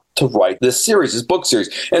path to write this book series.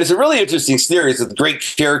 And it's a really interesting series with great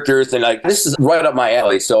characters, and this is right up my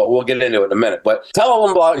alley, so we'll get into it in a minute. But tell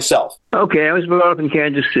them about yourself. Okay, I was brought up in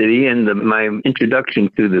Kansas City, and my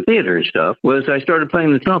introduction to the theater and stuff was I started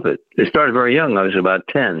playing the trumpet. It started very young. I was about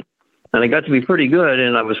 10. And I got to be pretty good,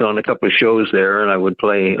 and I was on a couple of shows there, and I would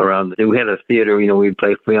play around. We had a theater, we'd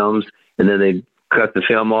play films, and then they'd cut the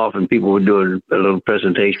film off, and people would do a little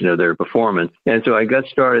presentation of their performance. And so I got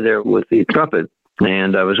started there with the trumpet,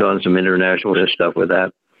 and I was on some international stuff with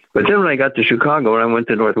that. But then when I got to Chicago and I went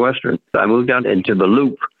to Northwestern, I moved down into the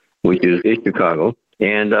Loop, which is in Chicago,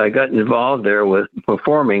 and I got involved there with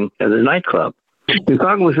performing at a nightclub.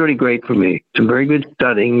 Chicago was really great for me. Some very good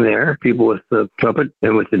studying there, people with the trumpet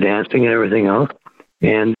and with the dancing and everything else.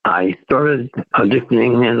 And I started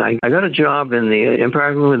auditioning, and I got a job in the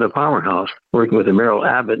Empire Room in the Powerhouse, working with the Merrill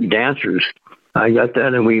Abbott dancers. I got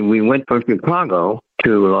that, and we went from Chicago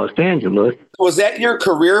to Los Angeles. Was that your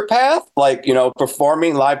career path?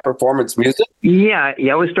 Performing live performance music? Yeah,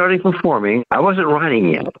 I was starting performing. I wasn't writing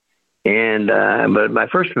yet. And but my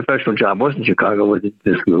first professional job was in Chicago with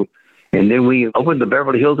this group. And then we opened the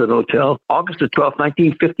Beverly Hilton Hotel, August the 12th,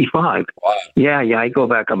 1955. Wow. Yeah, I go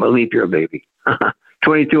back. I'm a leap year baby.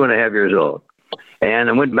 22 and a half years old. And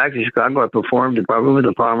I went back to Chicago. I performed at Barbara with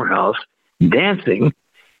the Farmer House, dancing,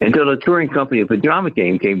 until a touring company of Pajama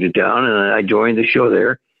Game came to town, and I joined the show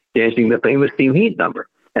there, dancing the famous Steam Heat number.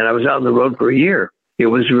 And I was out on the road for a year. It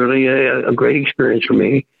was really a great experience for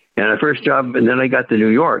me. And my first job, and then I got to New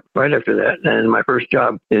York right after that. And my first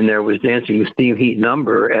job in there was dancing the Steam Heat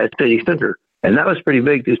number at City Center. And that was pretty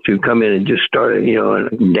big, just to come in and just start,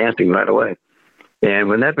 and dancing right away. And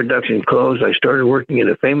when that production closed, I started working at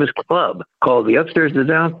a famous club called the Upstairs to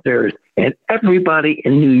Downstairs. And everybody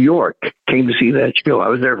in New York came to see that show. I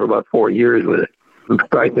was there for about 4 years with it.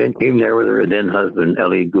 Streisand came there with her then husband,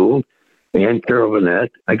 Elliot Gould, and Carol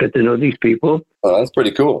Burnett. I got to know these people. Oh, that's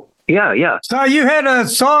pretty cool. Yeah. So you had a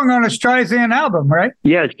song on a Streisand album, right?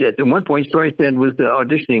 Yeah, at one point, Streisand was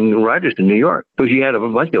auditioning writers in New York. So she had a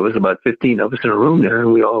bunch of us, about 15 of us in a room there,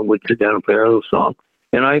 and we all would sit down and play our little song.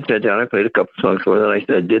 And I sat down, I played a couple songs for her, and I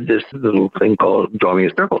said, did this little thing called Draw Me a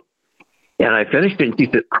Circle. And I finished it, and she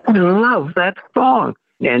said, I love that song.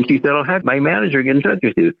 And she said, I'll have my manager get in touch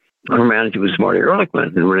with you. Her manager was Marty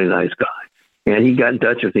Ehrlichman, a really nice guy. And he got in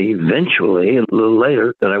touch with me eventually, a little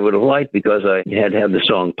later, than I would have liked, because I had had the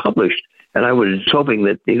song published. And I was hoping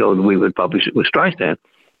that, we would publish it with Streisand,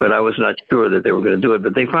 but I was not sure that they were going to do it.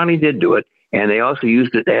 But they finally did do it, and they also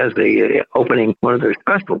used it as the opening one of their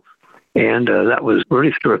specials. And that was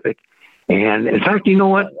really terrific. And in fact, you know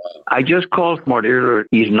what? I just called Marty Ehrlichman.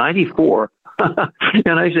 He's 94.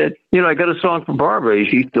 And I said, I got a song from Barbara. Is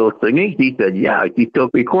she still singing? He said, yeah, she's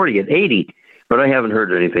still recording at 80. But I haven't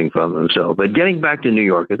heard anything from them. But getting back to New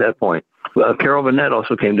York at that point, Carol Burnett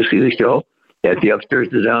also came to see the show at the Upstairs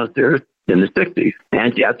to Downstairs in the 60s.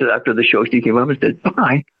 And after the show, she came up and said,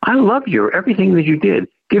 fine, I love everything that you did.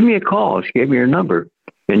 Give me a call. She gave me her number.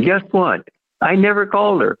 And guess what? I never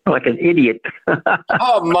called her, like an idiot.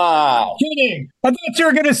 Oh, my. Kidding. I thought you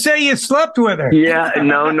were going to say you slept with her. Yeah,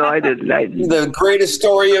 no, I didn't. The greatest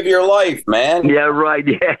story of your life, man. Yeah, right.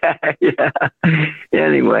 Yeah.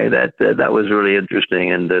 Anyway, that was really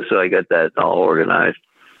interesting. And so I got that all organized.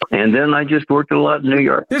 And then I just worked a lot in New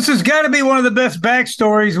York. This has got to be one of the best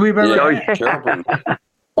backstories we've ever had. Sure.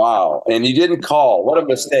 Wow. And you didn't call. What a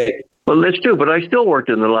mistake. Well, that's true, but I still worked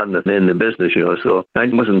in the business, so I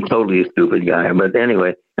wasn't totally a stupid guy. But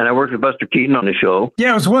anyway, and I worked with Buster Keaton on the show.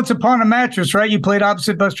 Yeah, it was Once Upon a Mattress, right? You played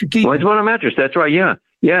opposite Buster Keaton. Once Upon a Mattress, that's right, yeah.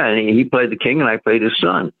 Yeah, and he played the king, and I played his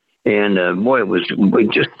son. And boy, it was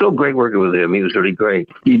just so great working with him. He was really great.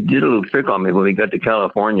 He did a little trick on me when we got to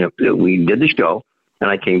California. We did the show, and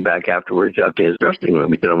I came back afterwards up to his dressing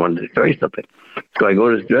room. He said, I wanted to show you something. So I go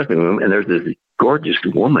to his dressing room, and there's this gorgeous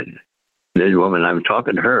woman. This woman, I'm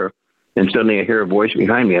talking to her. And suddenly I hear a voice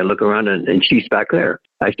behind me. I look around and she's back there.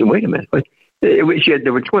 I said, wait a minute. They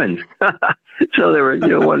were twins. So there were,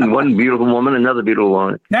 one beautiful woman, another beautiful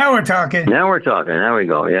woman. Now we're talking. There we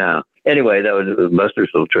go. Yeah. Anyway, that was Buster's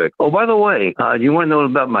little trick. Oh, by the way, do you want to know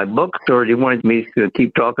about my books, or do you want me to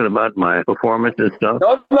keep talking about my performance and stuff?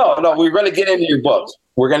 No. We're going to get into your books.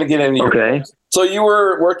 Okay. So you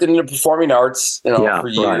worked in the performing arts, for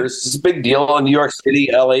years. Right. It's a big deal in New York City,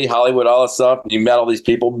 LA, Hollywood, all that stuff. You met all these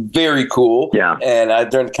people. Very cool. Yeah.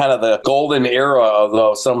 And during kind of the golden era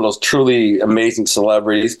of some of those truly amazing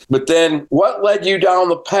celebrities. But then what led you down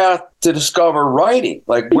the path to discover writing?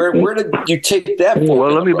 Like, where did you take that from?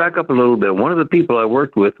 Well, let me back up a little bit. One of the people I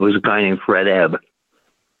worked with was a guy named Fred Ebb.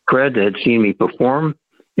 Fred had seen me perform,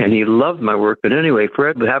 and he loved my work. But anyway,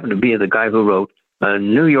 Fred happened to be the guy who wrote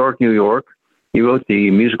New York. He wrote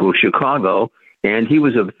the musical Chicago, and he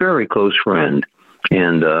was a very close friend.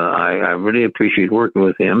 And I really appreciate working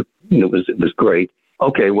with him. It was great.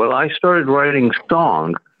 Okay, well, I started writing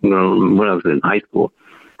songs when I was in high school,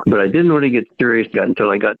 but I didn't really get serious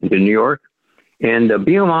until I got to New York. And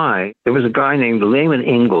BMI, there was a guy named Lehman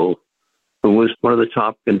Ingle, who was one of the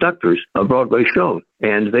top conductors of Broadway shows.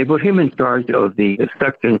 And they put him in charge of the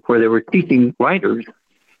section where they were teaching writers.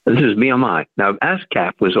 This is BMI. Now,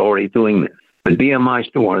 ASCAP was already doing this, but BMI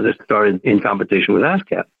still wanted to start in competition with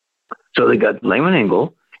ASCAP. So they got Lehman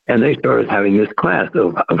Ingle, and they started having this class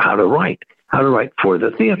of how to write for the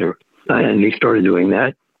theater. And he started doing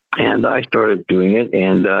that, and I started doing it,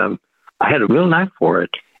 and I had a real knack for it.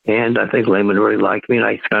 And I think Lehman really liked me, and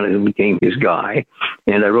I kind of became his guy.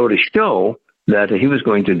 And I wrote a show that he was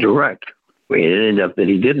going to direct. It ended up that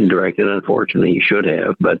he didn't direct it. Unfortunately, he should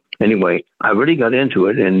have. But anyway, I really got into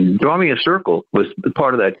it. And Draw Me a Circle was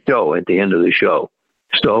part of that show at the end of the show.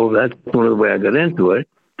 So that's one of the ways I got into it.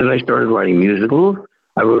 Then I started writing musicals.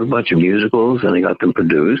 I wrote a bunch of musicals, and I got them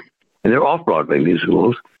produced. And they're off-Broadway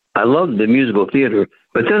musicals. I loved the musical theater.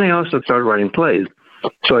 But then I also started writing plays.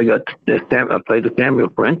 So I played the Samuel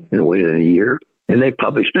Prince and waited a year, and they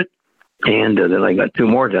published it. And then I got 2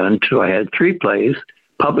 more done. So I had 3 plays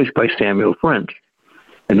published by Samuel French.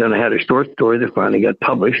 And then I had a short story that finally got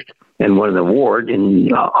published and won an award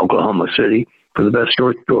in Oklahoma City for the best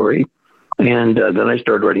short story. And then I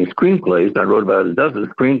started writing screenplays. I wrote about a dozen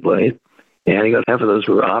screenplays, and I got half of those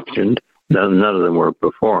were optioned. None of them were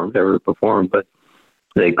ever performed, but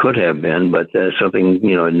they could have been. But something,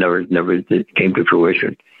 never came to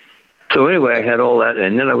fruition. So anyway, I had all that,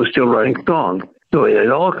 and then I was still writing songs. So it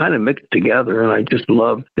all kind of mixed together, and I just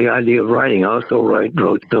loved the idea of writing. I also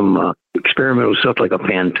wrote some experimental stuff like a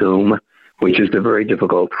pantoum, which is a very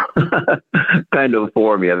difficult kind of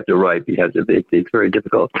form you have to write because it's very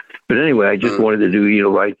difficult. But anyway, I just wanted to do,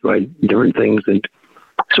 write different things. And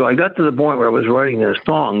so I got to the point where I was writing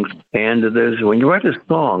songs, and when you write a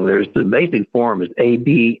song, there's the basic form is A,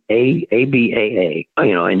 B, A, A, B, A,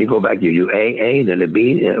 A. And you go back, you do A, A, then a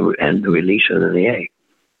B, and the release, and then the A.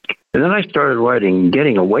 And then I started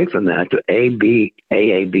getting away from that to A, B,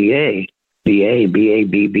 A, B, A, B, A, B, A,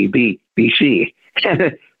 B, B, B, B, C.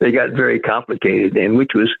 They got very complicated, and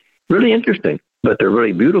which was really interesting, but they're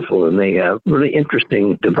really beautiful, and they have really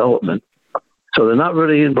interesting development. So they're not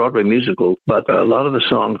really in Broadway musicals, but a lot of the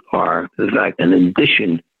songs are, in fact, an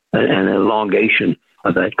addition, an elongation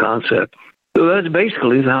of that concept. So that's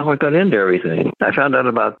basically how I got into everything. I found out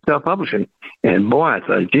about self-publishing, and boy, I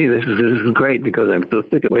thought, gee, this is great because I'm so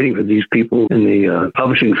sick of waiting for these people in the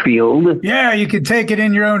publishing field. Yeah, you can take it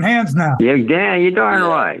in your own hands now. Yeah, you're darn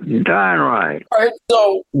right. You're darn right. All right,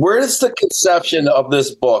 so where's the conception of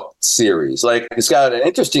this book series? Like, it's got an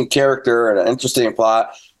interesting character and an interesting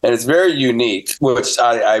plot, and it's very unique, which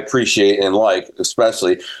I appreciate and like,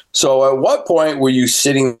 especially. So at what point were you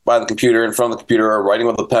sitting by the computer, in front of the computer, or writing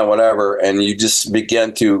with a pen, whatever, and you just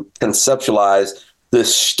began to conceptualize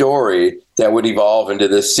this story that would evolve into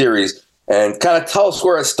this series? And kind of tell us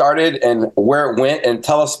where it started and where it went, and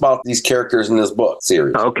tell us about these characters in this book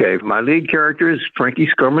series. Okay, my lead character is Frankie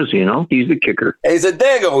Scarmazzino. He's the kicker. He's a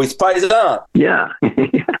dago. He's paisan. Yeah.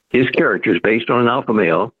 His character is based on an alpha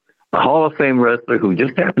male, a Hall of Fame wrestler who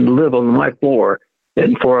just happened to live on my floor at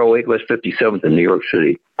 408 West 57th in New York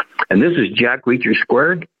City. And this is Jack Reacher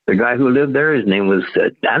Squared. The guy who lived there, his name was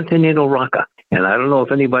Antonino Rocca. And I don't know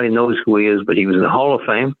if anybody knows who he is, but he was in the Hall of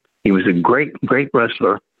Fame. He was a great, great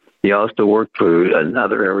wrestler. He also worked for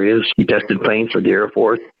other areas. He tested planes for the Air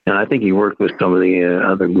Force. And I think he worked with some of the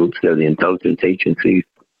other groups there, the intelligence agencies.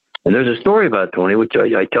 And there's a story about Tony, which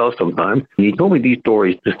I tell sometimes. He told me these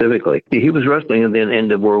stories specifically. He was wrestling at the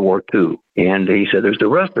end of World War II. And he said there's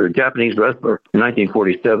a Japanese wrestler in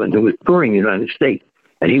 1947 who was touring the United States.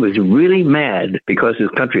 And he was really mad because his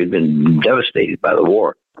country had been devastated by the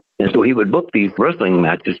war. And so he would book these wrestling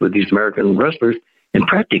matches with these American wrestlers and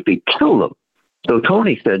practically kill them. So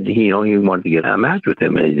Tony said he wanted to get a match with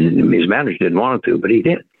him. And his manager didn't want him to, but he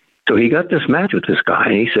did. So he got this match with this guy,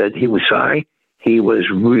 and he said he was sorry. He was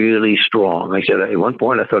really strong. I said, at one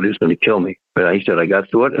point, I thought he was going to kill me. But he said, I got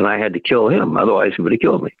through it, and I had to kill him. Otherwise, he would have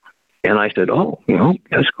killed me. And I said,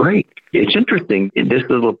 that's great. It's interesting, this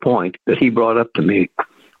little point that he brought up to me,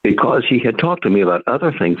 because he had talked to me about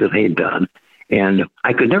other things that he had done. And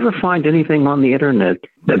I could never find anything on the internet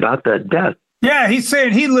about that death. Yeah, he's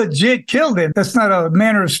saying he legit killed him. That's not a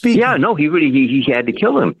manner of speaking. Yeah, no, he had to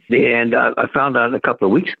kill him. And I found out a couple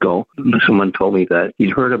of weeks ago, someone told me that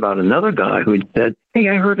he'd heard about another guy who said, hey,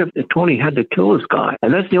 I heard that Tony had to kill this guy.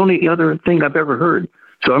 And that's the only other thing I've ever heard.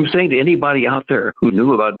 So I'm saying to anybody out there who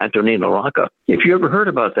knew about Antonino Rocca, if you ever heard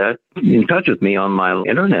about that, get in touch with me on my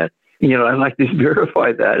internet. I'd like to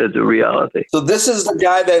verify that as a reality. So this is the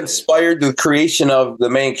guy that inspired the creation of the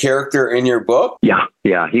main character in your book? Yeah.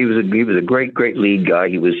 He was a great, great lead guy.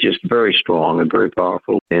 He was just very strong and very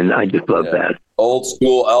powerful. And I just love that. Old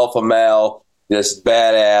school alpha male, just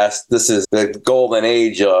badass. This is the golden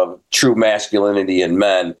age of true masculinity in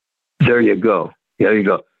men. There you go.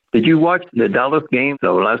 Did you watch the Dallas game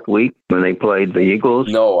last week when they played the Eagles?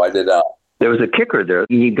 No, I did not. There was a kicker there.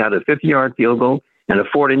 He got a 50-yard field goal and a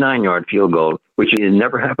 49-yard field goal, which had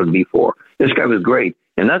never happened before. This guy was great.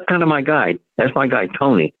 And that's kind of my guy. That's my guy,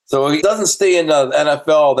 Tony. So he doesn't stay in the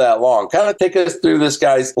NFL that long. Kind of take us through this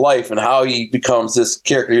guy's life and how he becomes this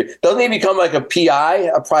character. Doesn't he become like a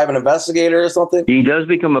PI, a private investigator or something? He does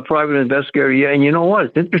become a private investigator, yeah. And you know what?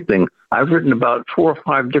 It's interesting. I've written about 4 or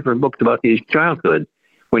 5 different books about his childhood.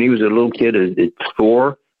 When he was a little kid at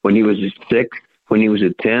 4, when he was at 6, when he was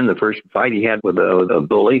at 10, the first fight he had with a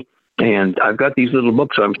bully. And I've got these little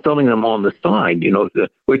books, so I'm selling them on the side,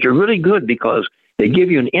 which are really good because they give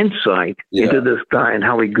you an insight into this guy and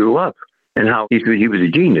how he grew up and how he was a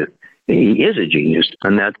genius. He is a genius,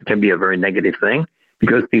 and that can be a very negative thing.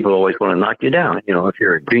 because people always want to knock you down, if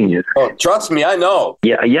you're a genius. Oh, trust me, I know.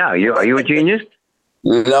 Yeah. Are you a genius?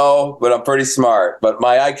 No, but I'm pretty smart. But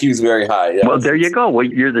my IQ is very high. Yes. Well, there you go. Well,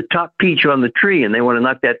 you're the top peach on the tree, and they want to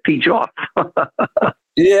knock that peach off.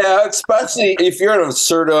 Yeah, especially if you're an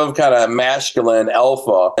assertive kind of masculine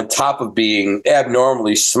alpha on top of being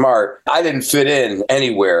abnormally smart. I didn't fit in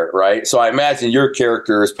anywhere, right? So I imagine your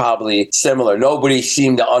character is probably similar. Nobody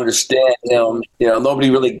seemed to understand him. Nobody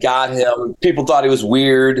really got him. People thought he was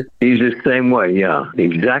weird. He's the same way, yeah.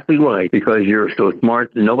 Exactly right. Because you're so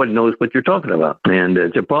smart that nobody knows what you're talking about. And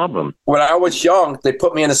it's a problem. When I was young, they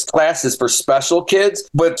put me in classes for special kids,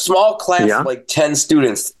 but small classes, like 10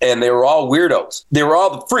 students, and they were all weirdos. They were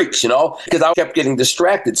all the freaks, because I kept getting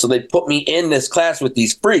distracted. So they put me in this class with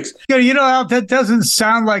these freaks. That doesn't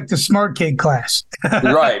sound like the smart kid class.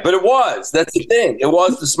 Right. But it was. That's the thing. It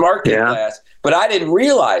was the smart kid class. But I didn't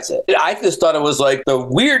realize it. I just thought it was like the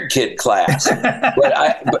weird kid class. but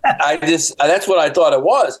I that's what I thought it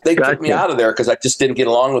was. They took me out of there because I just didn't get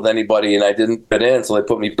along with anybody and I didn't fit in. So they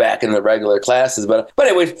put me back in the regular classes. But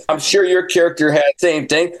anyways, I'm sure your character had the same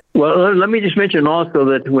thing. Well, let me just mention also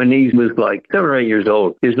that when he was like 7 or 8 years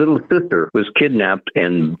old, his little sister was kidnapped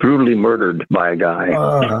and brutally murdered by a guy.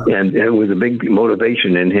 And it was a big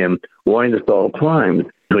motivation in him wanting to solve crimes.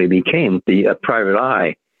 So he became the private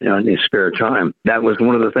eye. In his spare time. That was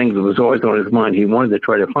one of the things that was always on his mind. He wanted to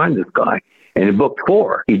try to find this guy. And in book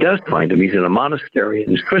 4, he does find him. He's in a monastery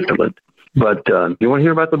in Switzerland. But you want to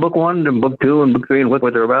hear about the book 1 and book 2 and book 3 and what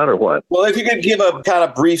they're about or what? Well, if you could give a kind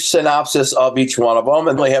of brief synopsis of each one of them,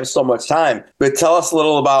 and we have so much time, but tell us a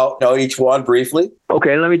little about each one briefly.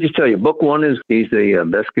 Okay, let me just tell you. Book 1 is he's the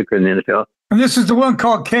best kicker in the NFL. And this is the one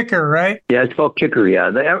called Kicker, right? Yeah, it's called Kicker, yeah.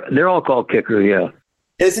 They're all called Kicker, yeah.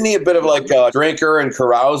 Isn't he a bit of like a drinker and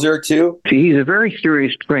carouser too? See, he's a very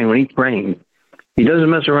serious trainer. When he trains, he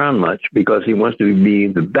doesn't mess around much because he wants to be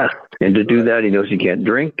the best. And to do that, he knows he can't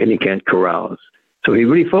drink and he can't carouse. So he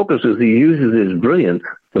really focuses, he uses his brilliance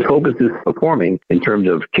to focus his performing in terms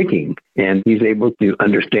of kicking. And he's able to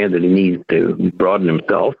understand that he needs to broaden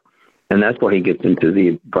himself. And that's why he gets into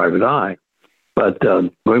the private eye. But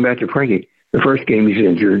going back to Frankie, the first game he's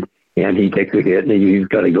injured. And he takes a hit, and he's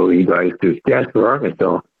got to go. He drives to Jasper,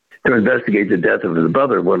 Arkansas, to investigate the death of his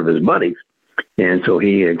brother, one of his buddies. And so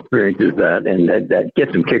he experiences that, and that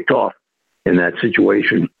gets him kicked off in that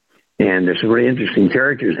situation. And there's some really interesting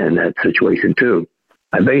characters in that situation, too.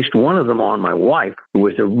 I based one of them on my wife, who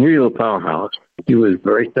was a real powerhouse. She was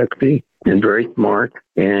very sexy and very smart,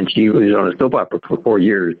 and she was on a soap opera for 4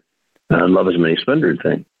 years, Love Is Many Splendid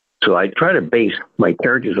thing. So I try to base my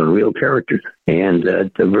characters on real characters, and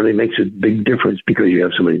that really makes a big difference because you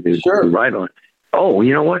have somebody to write on. Oh,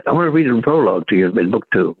 you know what? I want to read a prologue to you in book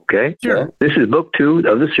 2, okay? Sure. This is book 2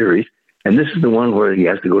 of the series, and this is the one where he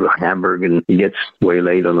has to go to Hamburg, and he gets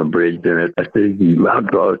waylaid on the bridge, and that's the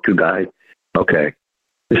outdraw 2 guys. Okay,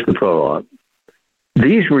 this is the prologue.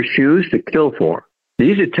 These were shoes to kill for.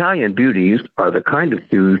 These Italian beauties are the kind of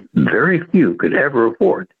shoes very few could ever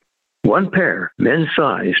afford. 1 pair, men's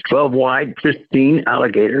size, 12 wide, pristine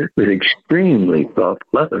alligator with extremely soft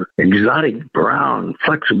leather, exotic brown,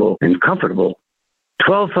 flexible, and comfortable.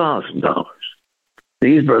 $12,000.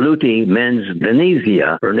 These Berluti men's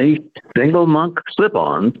Venezia furnished single monk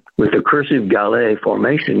slip-ons with a cursive gallet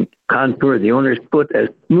formation contour the owner's foot as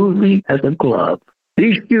smoothly as a glove.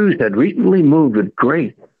 These shoes had recently moved with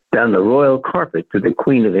grace down the royal carpet to the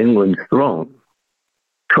Queen of England's throne.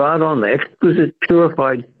 Trod on the exquisite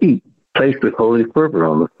purified feet placed with holy fervor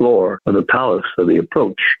on the floor of the palace of the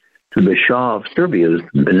approach to the Shah of Serbia's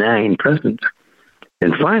benign presence,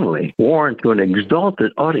 and finally worn to an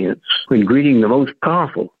exalted audience when greeting the most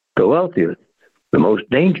powerful, the wealthiest, the most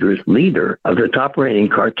dangerous leader of the top-rating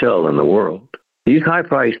cartel in the world. These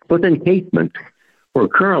high-priced foot encasements were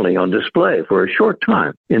currently on display for a short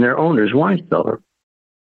time in their owner's wine cellar.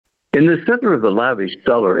 In the center of the lavish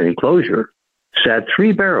cellar enclosure sat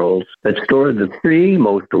 3 barrels that stored the 3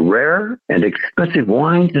 most rare and expensive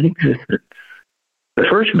wines in existence. The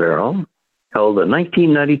first barrel held a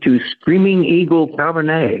 1992 Screaming Eagle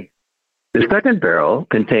Cabernet. The second barrel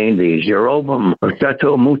contained the Jérôme of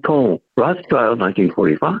Chateau Mouton, Rothschild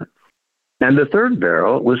 1945. And the third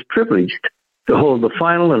barrel was privileged to hold the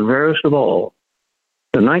final and rarest of all,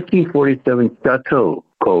 the 1947 Chateau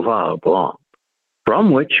Coval Blanc,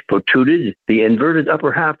 from which protruded the inverted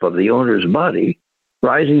upper half of the owner's body,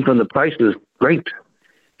 rising from the priceless grapes,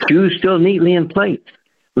 shoes still neatly in place,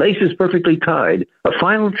 laces perfectly tied, a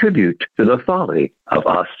final tribute to the folly of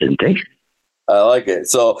ostentation. I like it.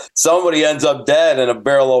 So somebody ends up dead in a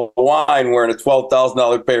barrel of wine wearing a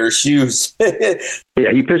 $12,000 pair of shoes.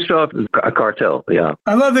 Yeah, he pissed off a cartel. Yeah.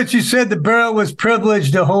 I love that you said the barrel was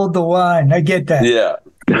privileged to hold the wine. I get that. Yeah.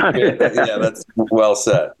 Yeah, that's well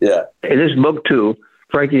said. Yeah. In this book, too,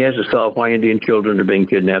 Frankie has to solve why Indian children are being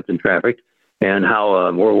kidnapped and trafficked, and how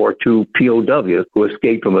a World War II POW who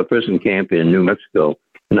escaped from a prison camp in New Mexico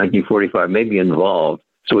in 1945 may be involved.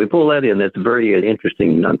 So we pull that in. That's a very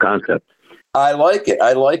interesting concept. I like it.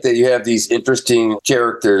 I like that you have these interesting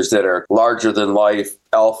characters that are larger than life,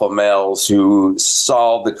 alpha males who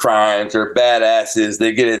solve the crimes. They're badasses.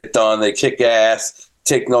 They get it done. They kick ass,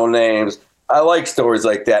 take no names. I like stories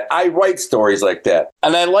like that. I write stories like that.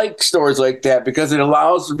 And I like stories like that because it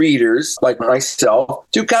allows readers like myself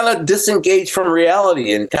to kind of disengage from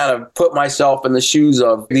reality and kind of put myself in the shoes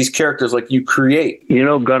of these characters like you create. You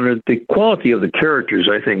know, Gunnar, the quality of the characters,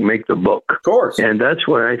 I think, make the book. Of course. And that's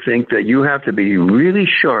why I think that you have to be really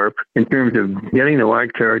sharp in terms of getting the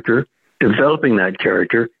right character, developing that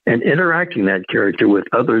character, and interacting that character with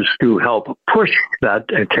others to help push that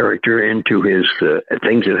character into his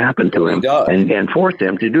things that happen to him and force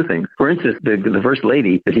him to do things. For instance, the first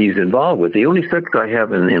lady that he's involved with, the only sex I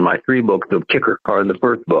have in my 3 books of Kicker are in the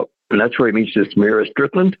first book. And that's where he meets this Mira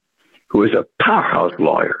Strickland, who is a powerhouse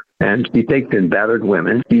lawyer. And she takes in battered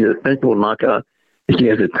women. She's a sensual knockout. And she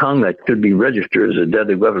has a tongue that should be registered as a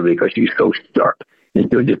deadly weapon because she's so sharp. And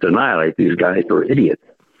she'll just annihilate these guys who are idiots.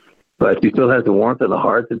 But she still has the warmth of the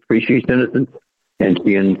heart that appreciates innocence, and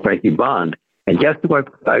she and Frankie bond. And guess who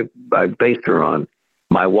I based her on?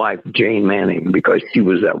 My wife, Jane Manning, because she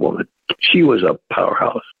was that woman. She was a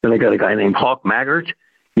powerhouse. Then I got a guy named Hawk Maggart.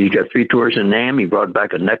 He's got 3 tours in Nam. He brought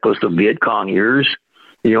back a necklace of Viet Cong ears.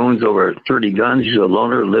 He owns over 30 guns. He's a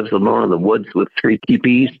loner, lives alone in the woods with 3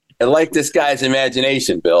 teepees. I like this guy's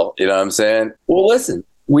imagination, Bill. You know what I'm saying? Well, listen.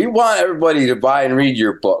 We want everybody to buy and read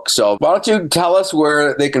your book. So why don't you tell us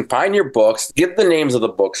where they can find your books, give the names of the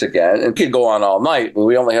books again, and we could go on all night, but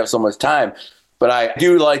we only have so much time. But I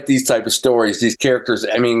do like these type of stories, these characters.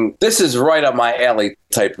 I mean, this is right up my alley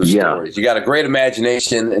type of stories. You got a great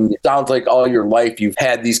imagination, and it sounds like all your life you've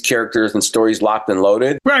had these characters and stories locked and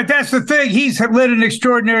loaded. Right, that's the thing. He's led an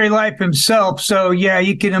extraordinary life himself. So, yeah,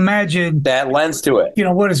 you can imagine. That lends to it. You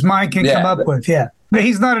know, what his mind can come up with, But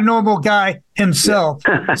he's not a normal guy himself.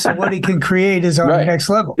 So what he can create is on the next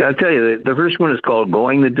level. I'll tell you, the first one is called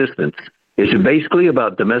Going the Distance. It's basically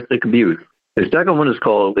about domestic abuse. The second one is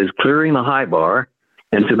Clearing the High Bar,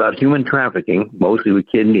 and it's about human trafficking, mostly with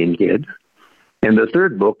Indian kids. And the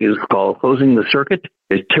third book is called Closing the Circuit.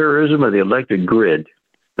 It's Terrorism of the Electric Grid.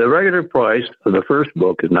 The regular price of the first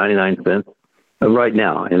book is 99 cents right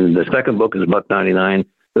now, and the second book is $1.99.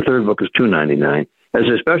 The third book is $2.99. As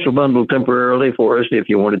a special bundle temporarily for us, if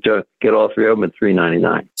you wanted to get all 3 of them at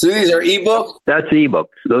 $3.99. So these are ebooks? That's ebooks.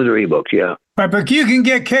 Those are ebooks, yeah. Right, but you can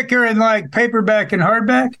get Kicker in like paperback and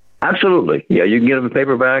hardback? Absolutely. Yeah, you can get them in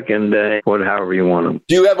paperback and however you want them.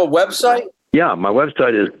 Do you have a website? Yeah, my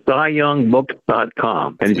website is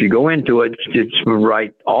cyyoungbooks.com. And if you go into it, just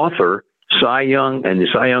write author, Cy Young, and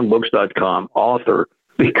cyyoungbooks.com, author,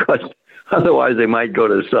 because otherwise they might go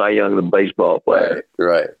to Cy Young, the baseball player.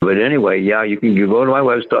 Right. But anyway, yeah, you go to my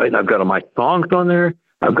website, and I've got all my songs on there.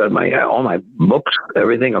 I've got all my books,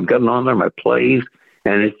 everything. I've got them on there, my plays.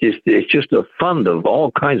 And it's just a fund of all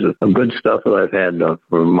kinds of good stuff that I've had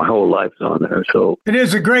for my whole life on there. So it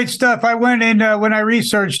is a great stuff. I went in when I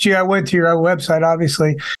researched you. I went to your website,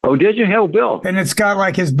 obviously. Oh, did you? Hell, Bill. And it's got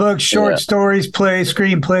like his books, short stories, plays,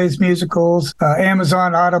 screenplays, musicals,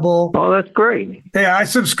 Amazon, Audible. Oh, that's great. Yeah, I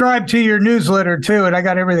subscribe to your newsletter too, and I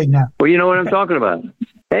got everything now. Well, you know what I'm talking about.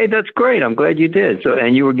 Hey, that's great. I'm glad you did. So,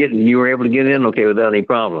 and you were able to get in okay without any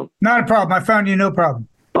problem. Not a problem. I found you no problem.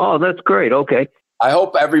 Oh, that's great. Okay. I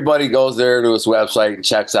hope everybody goes there to his website and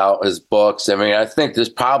checks out his books. I mean, I think there's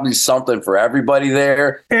probably something for everybody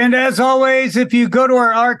there. And as always, if you go to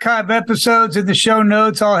our archive episodes in the show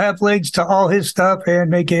notes, I'll have links to all his stuff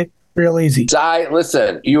and make it real easy. Cy,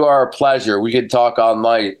 listen, you are a pleasure. We could talk all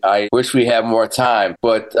night. I wish we had more time,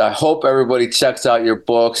 but I hope everybody checks out your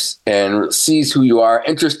books and sees who you are.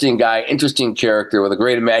 Interesting guy, interesting character with a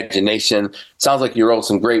great imagination. Sounds like you wrote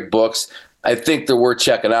some great books. I think they're worth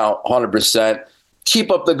checking out 100%.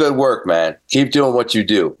 Keep up the good work, man. Keep doing what you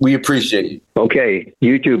do. We appreciate you. Okay.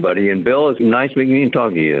 You too, buddy. And Bill, it's nice meeting and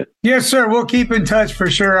talking to you. Yes, sir. We'll keep in touch for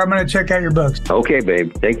sure. I'm going to check out your books. Okay,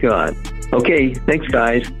 babe. Thanks God. Okay. Thanks,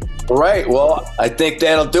 guys. All right. Well, I think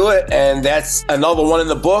that'll do it. And that's another one in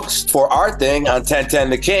the books for our thing on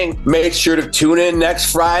 1010 The King. Make sure to tune in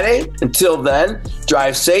next Friday. Until then,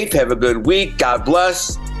 drive safe. Have a good week. God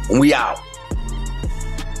bless. And we out.